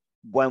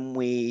when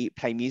we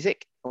play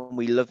music, and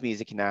we love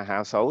music in our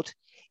household,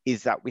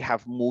 is that we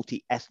have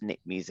multi-ethnic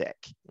music.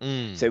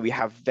 So we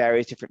have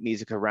various different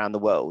music around the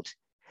world,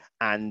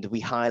 and we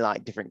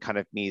highlight different kind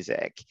of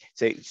music.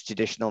 So it's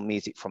traditional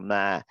music from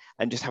there,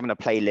 and just having a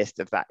playlist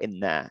of that in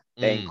there,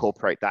 they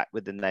incorporate that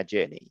within their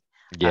journey.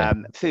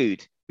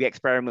 Food, we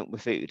experiment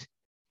with food.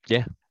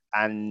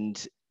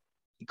 And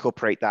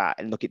incorporate that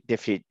and look at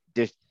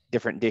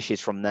different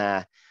dishes from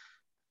there.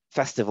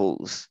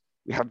 Festivals,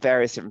 we have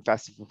various different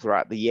festivals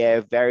throughout the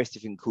year, various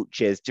different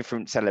cultures,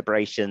 different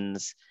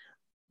celebrations.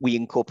 We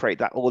incorporate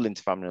that all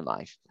into family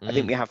life. I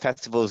think we have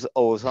festivals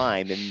all the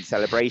time and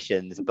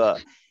celebrations,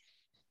 but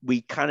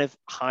we kind of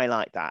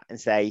highlight that and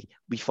say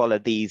we follow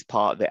these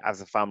part of it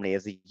as a family,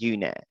 as a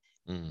unit.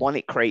 One,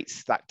 it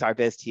creates that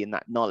diversity and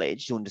that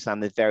knowledge to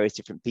understand there's various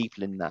different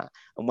people in that.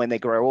 And when they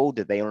grow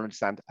older, they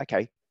understand,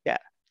 okay, yeah,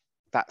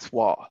 that's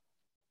what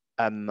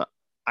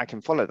I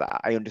can follow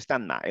that. I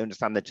understand that. I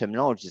understand the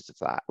terminologies of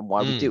that and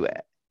why we do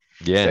it.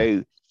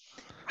 So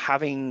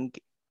having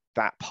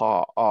that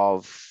part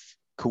of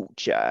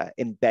culture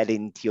embedded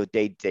into your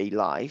day-to-day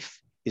life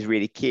is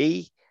really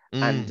key.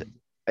 And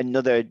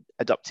another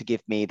adopter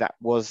give me that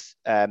was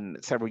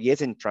several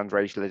years in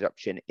transracial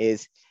adoption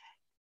is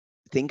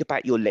think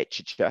about your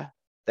literature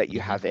that you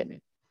have in.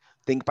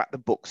 Think about the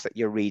books that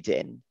you're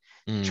reading.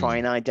 Try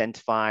and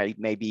identify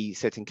maybe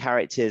certain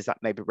characters that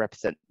maybe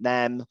represent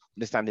them,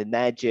 understanding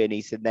their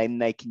journey, so then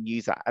they can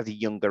use that as a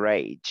younger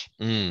age.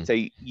 So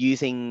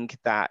using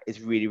that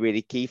is really,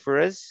 really key for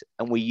us.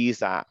 And we use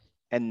that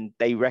and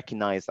they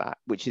recognize that,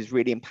 which is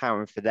really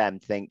empowering for them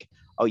to think,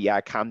 oh yeah,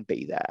 I can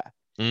be there.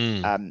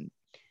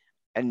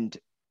 And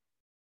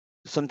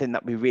something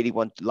that we really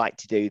like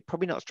to do,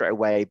 probably not straight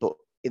away, but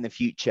in the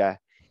future,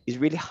 is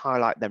really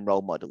highlight them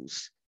role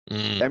models.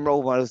 Them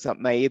role models that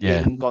may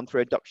have gone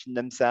through adoption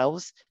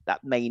themselves,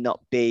 that may not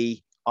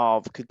be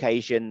of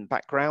Caucasian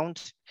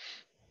background,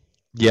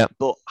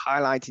 but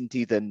highlighting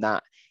to them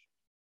that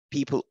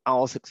people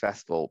are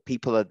successful,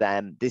 people are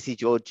them, this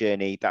is your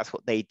journey, that's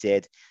what they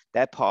did,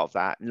 they're part of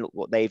that, and look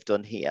what they've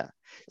done here.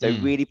 So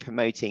really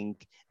promoting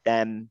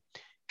them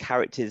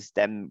characters,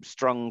 them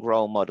strong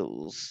role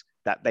models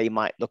that they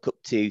might look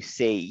up to,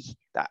 see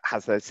that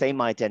has the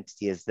same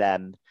identity as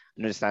them,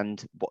 and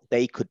understand what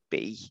they could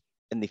be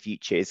in the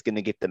future is going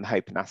to give them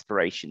hope and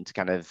aspiration to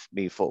kind of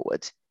move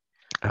forward.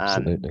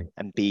 Absolutely.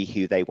 And be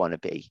who they want to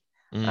be.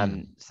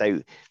 So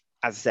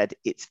as I said,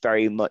 it's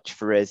very much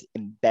for us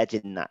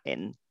embedding that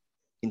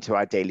into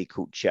our daily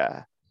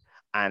culture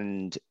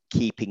and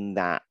keeping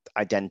that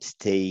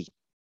identity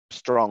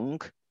strong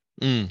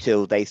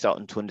till they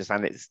start to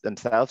understand it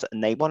themselves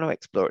and they want to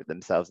explore it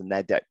themselves in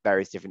their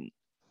various different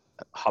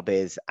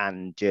hobbies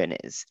and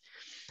journeys.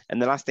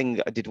 And the last thing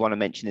I did want to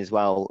mention as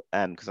well,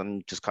 because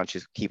I'm just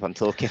conscious keep on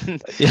talking,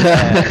 but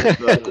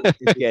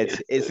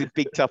it's a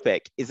big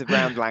topic, is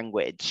around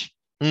language.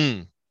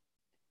 From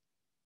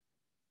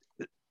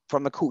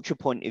a culture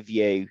point of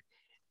view,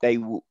 they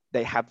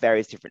have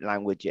various different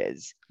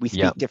languages. We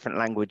speak different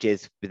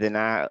languages within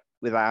our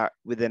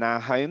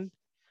home.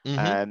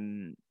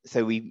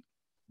 So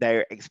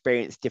they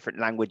experience different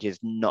languages,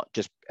 not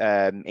just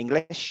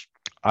English.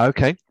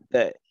 Okay.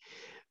 But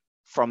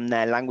from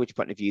their language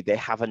point of view, they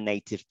have a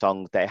native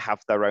tongue. They have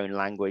their own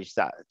language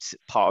that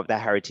part of their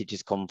heritage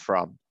has come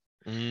from.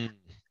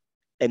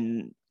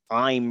 And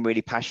I'm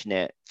really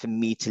passionate for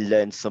me to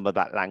learn some of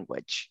that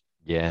language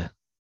Yeah,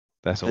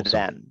 that's for awesome.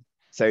 them.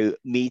 So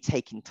me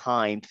taking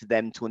time for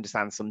them to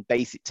understand some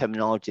basic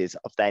terminologies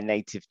of their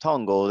native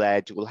tongue or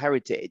their dual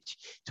heritage,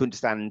 to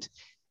understand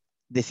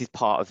this is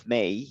part of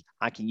me.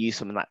 I can use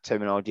some of that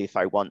terminology if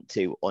I want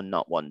to or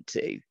not want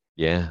to.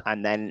 Yeah.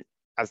 And then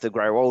as they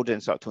grow older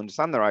and start to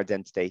understand their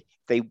identity,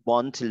 they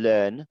want to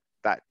learn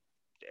that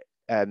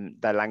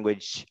their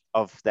language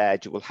of their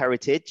dual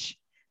heritage,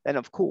 then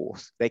of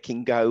course they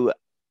can go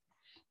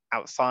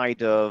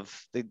outside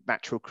of the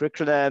natural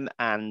curriculum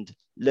and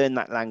learn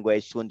that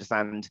language to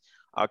understand,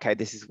 okay,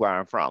 this is where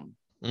I'm from,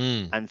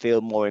 and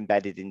feel more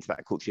embedded into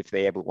that culture if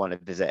they ever want to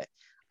visit.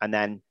 And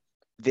then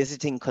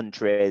visiting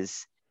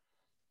countries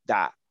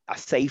that are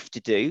safe to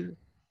do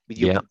with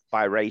your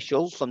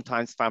biracial.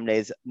 Sometimes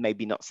families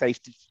maybe not safe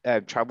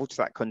to travel to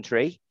that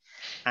country.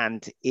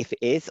 And if it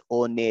is,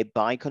 or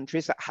nearby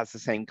countries that has the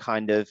same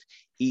kind of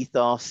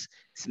ethos,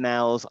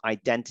 smells,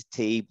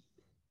 identity,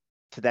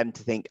 for them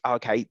to think,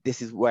 okay,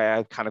 this is where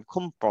I've kind of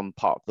come from,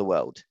 part of the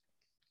world.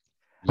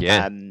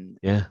 Yeah.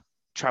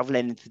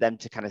 Traveling for them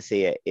to kind of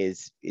see it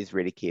is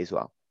really key as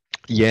well.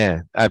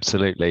 Yeah,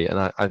 absolutely. And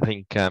I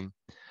think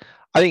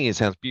it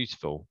sounds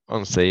beautiful.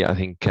 Honestly, I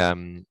think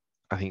the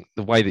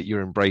way that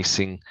you're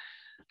embracing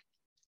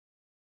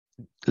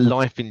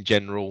life in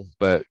general,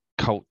 but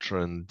culture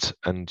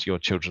and your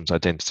children's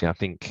identity, I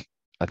think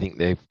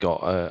they've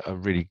got a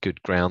really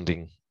good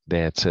grounding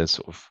there to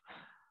sort of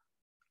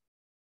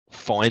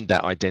find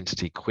that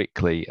identity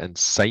quickly and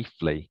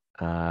safely,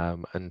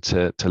 and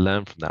to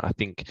learn from that. I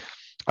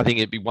think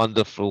it'd be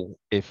wonderful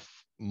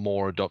if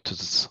more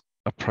adopters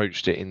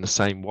approached it in the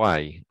same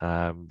way,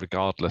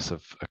 regardless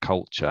of a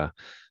culture,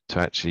 to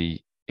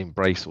actually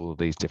embrace all of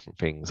these different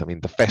things. I mean,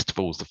 the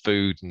festivals, the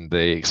food, and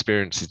the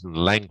experiences, and the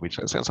language,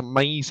 that sounds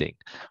amazing.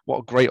 What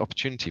a great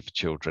opportunity for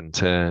children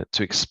to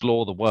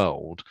explore the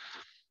world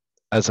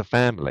as a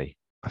family.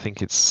 I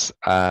think it's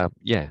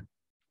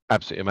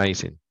absolutely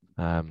amazing.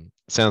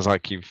 Sounds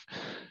like you've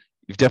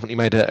definitely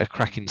made a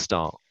cracking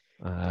start.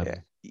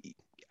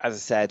 As I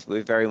said,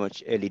 we're very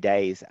much early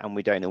days, and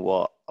we don't know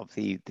what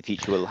obviously the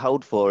future will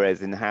hold for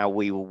us and how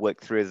we will work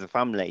through as a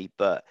family,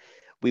 but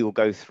we will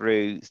go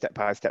through step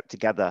by step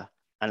together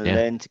and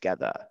learn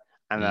together.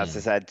 And as I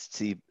said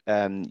to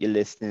your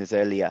listeners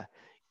earlier,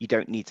 you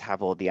don't need to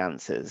have all the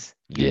answers.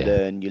 You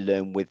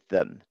learn with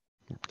them.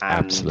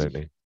 And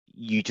absolutely.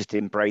 You just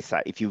embrace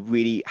that. If you're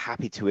really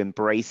happy to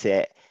embrace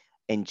it,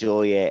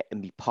 enjoy it,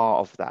 and be part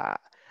of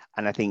that.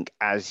 And I think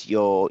as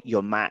you're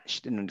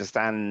matched and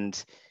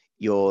understand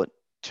your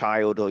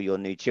child or your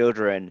new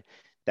children,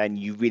 then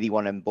you really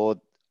want to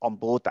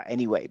onboard that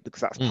anyway,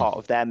 because that's part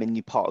of them and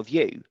you're part of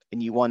you,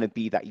 and you want to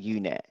be that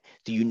unit.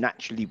 So you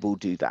naturally will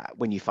do that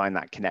when you find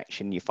that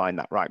connection, you find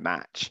that right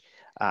match.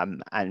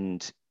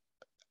 And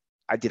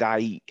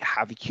I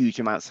have huge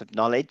amounts of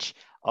knowledge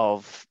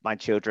of my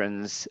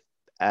children's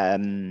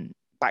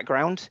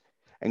background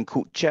and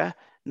culture?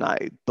 No,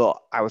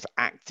 but I was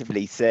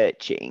actively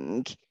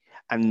searching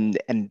and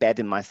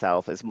embedding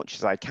myself as much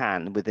as I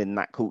can within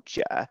that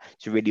culture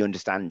to really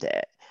understand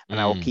it. And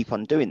I will keep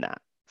on doing that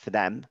for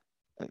them.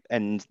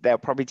 And they'll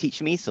probably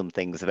teach me some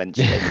things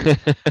eventually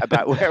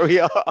about where we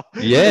are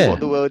and what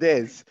the world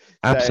is.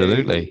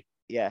 Absolutely.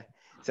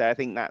 So I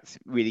think that's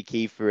really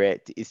key for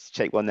it, is to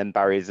take one of them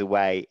barriers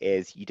away,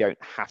 is you don't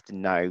have to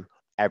know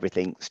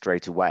everything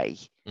straight away.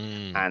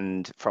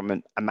 And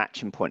from a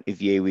matching point of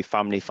view with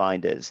family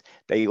finders,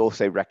 they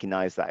also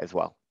recognize that as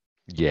well.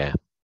 Yeah.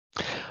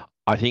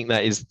 I think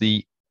that is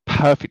the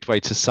perfect way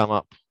to sum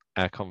up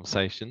our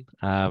conversation.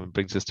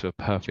 Brings us to a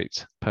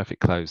perfect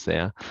close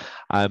there.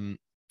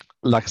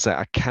 Like I said,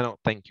 I cannot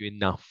thank you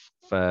enough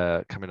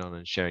for coming on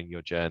and sharing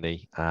your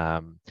journey.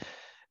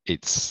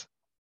 It's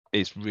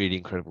really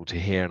incredible to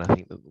hear, and I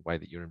think that the way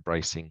that you're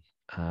embracing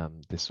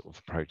this sort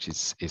of approach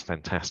is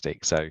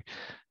fantastic. So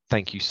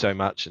thank you so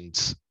much,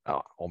 and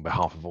on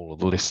behalf of all of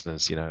the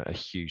listeners, a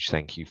huge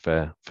thank you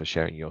for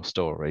sharing your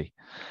story.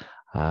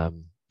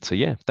 So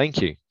yeah, thank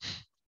you.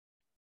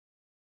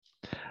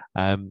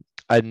 And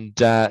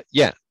thank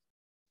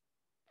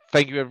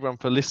you everyone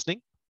for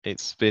listening.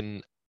 It's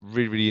been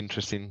really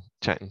interesting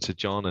chatting to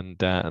John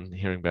and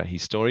hearing about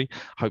his story.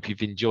 Hope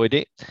you've enjoyed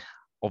it.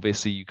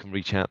 Obviously, you can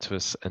reach out to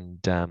us and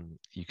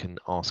you can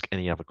ask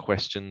any other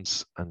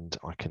questions, and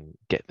I can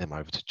get them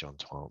over to John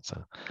to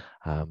answer.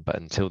 But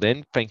until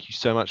then, thank you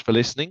so much for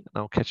listening,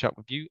 and I'll catch up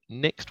with you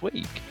next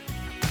week.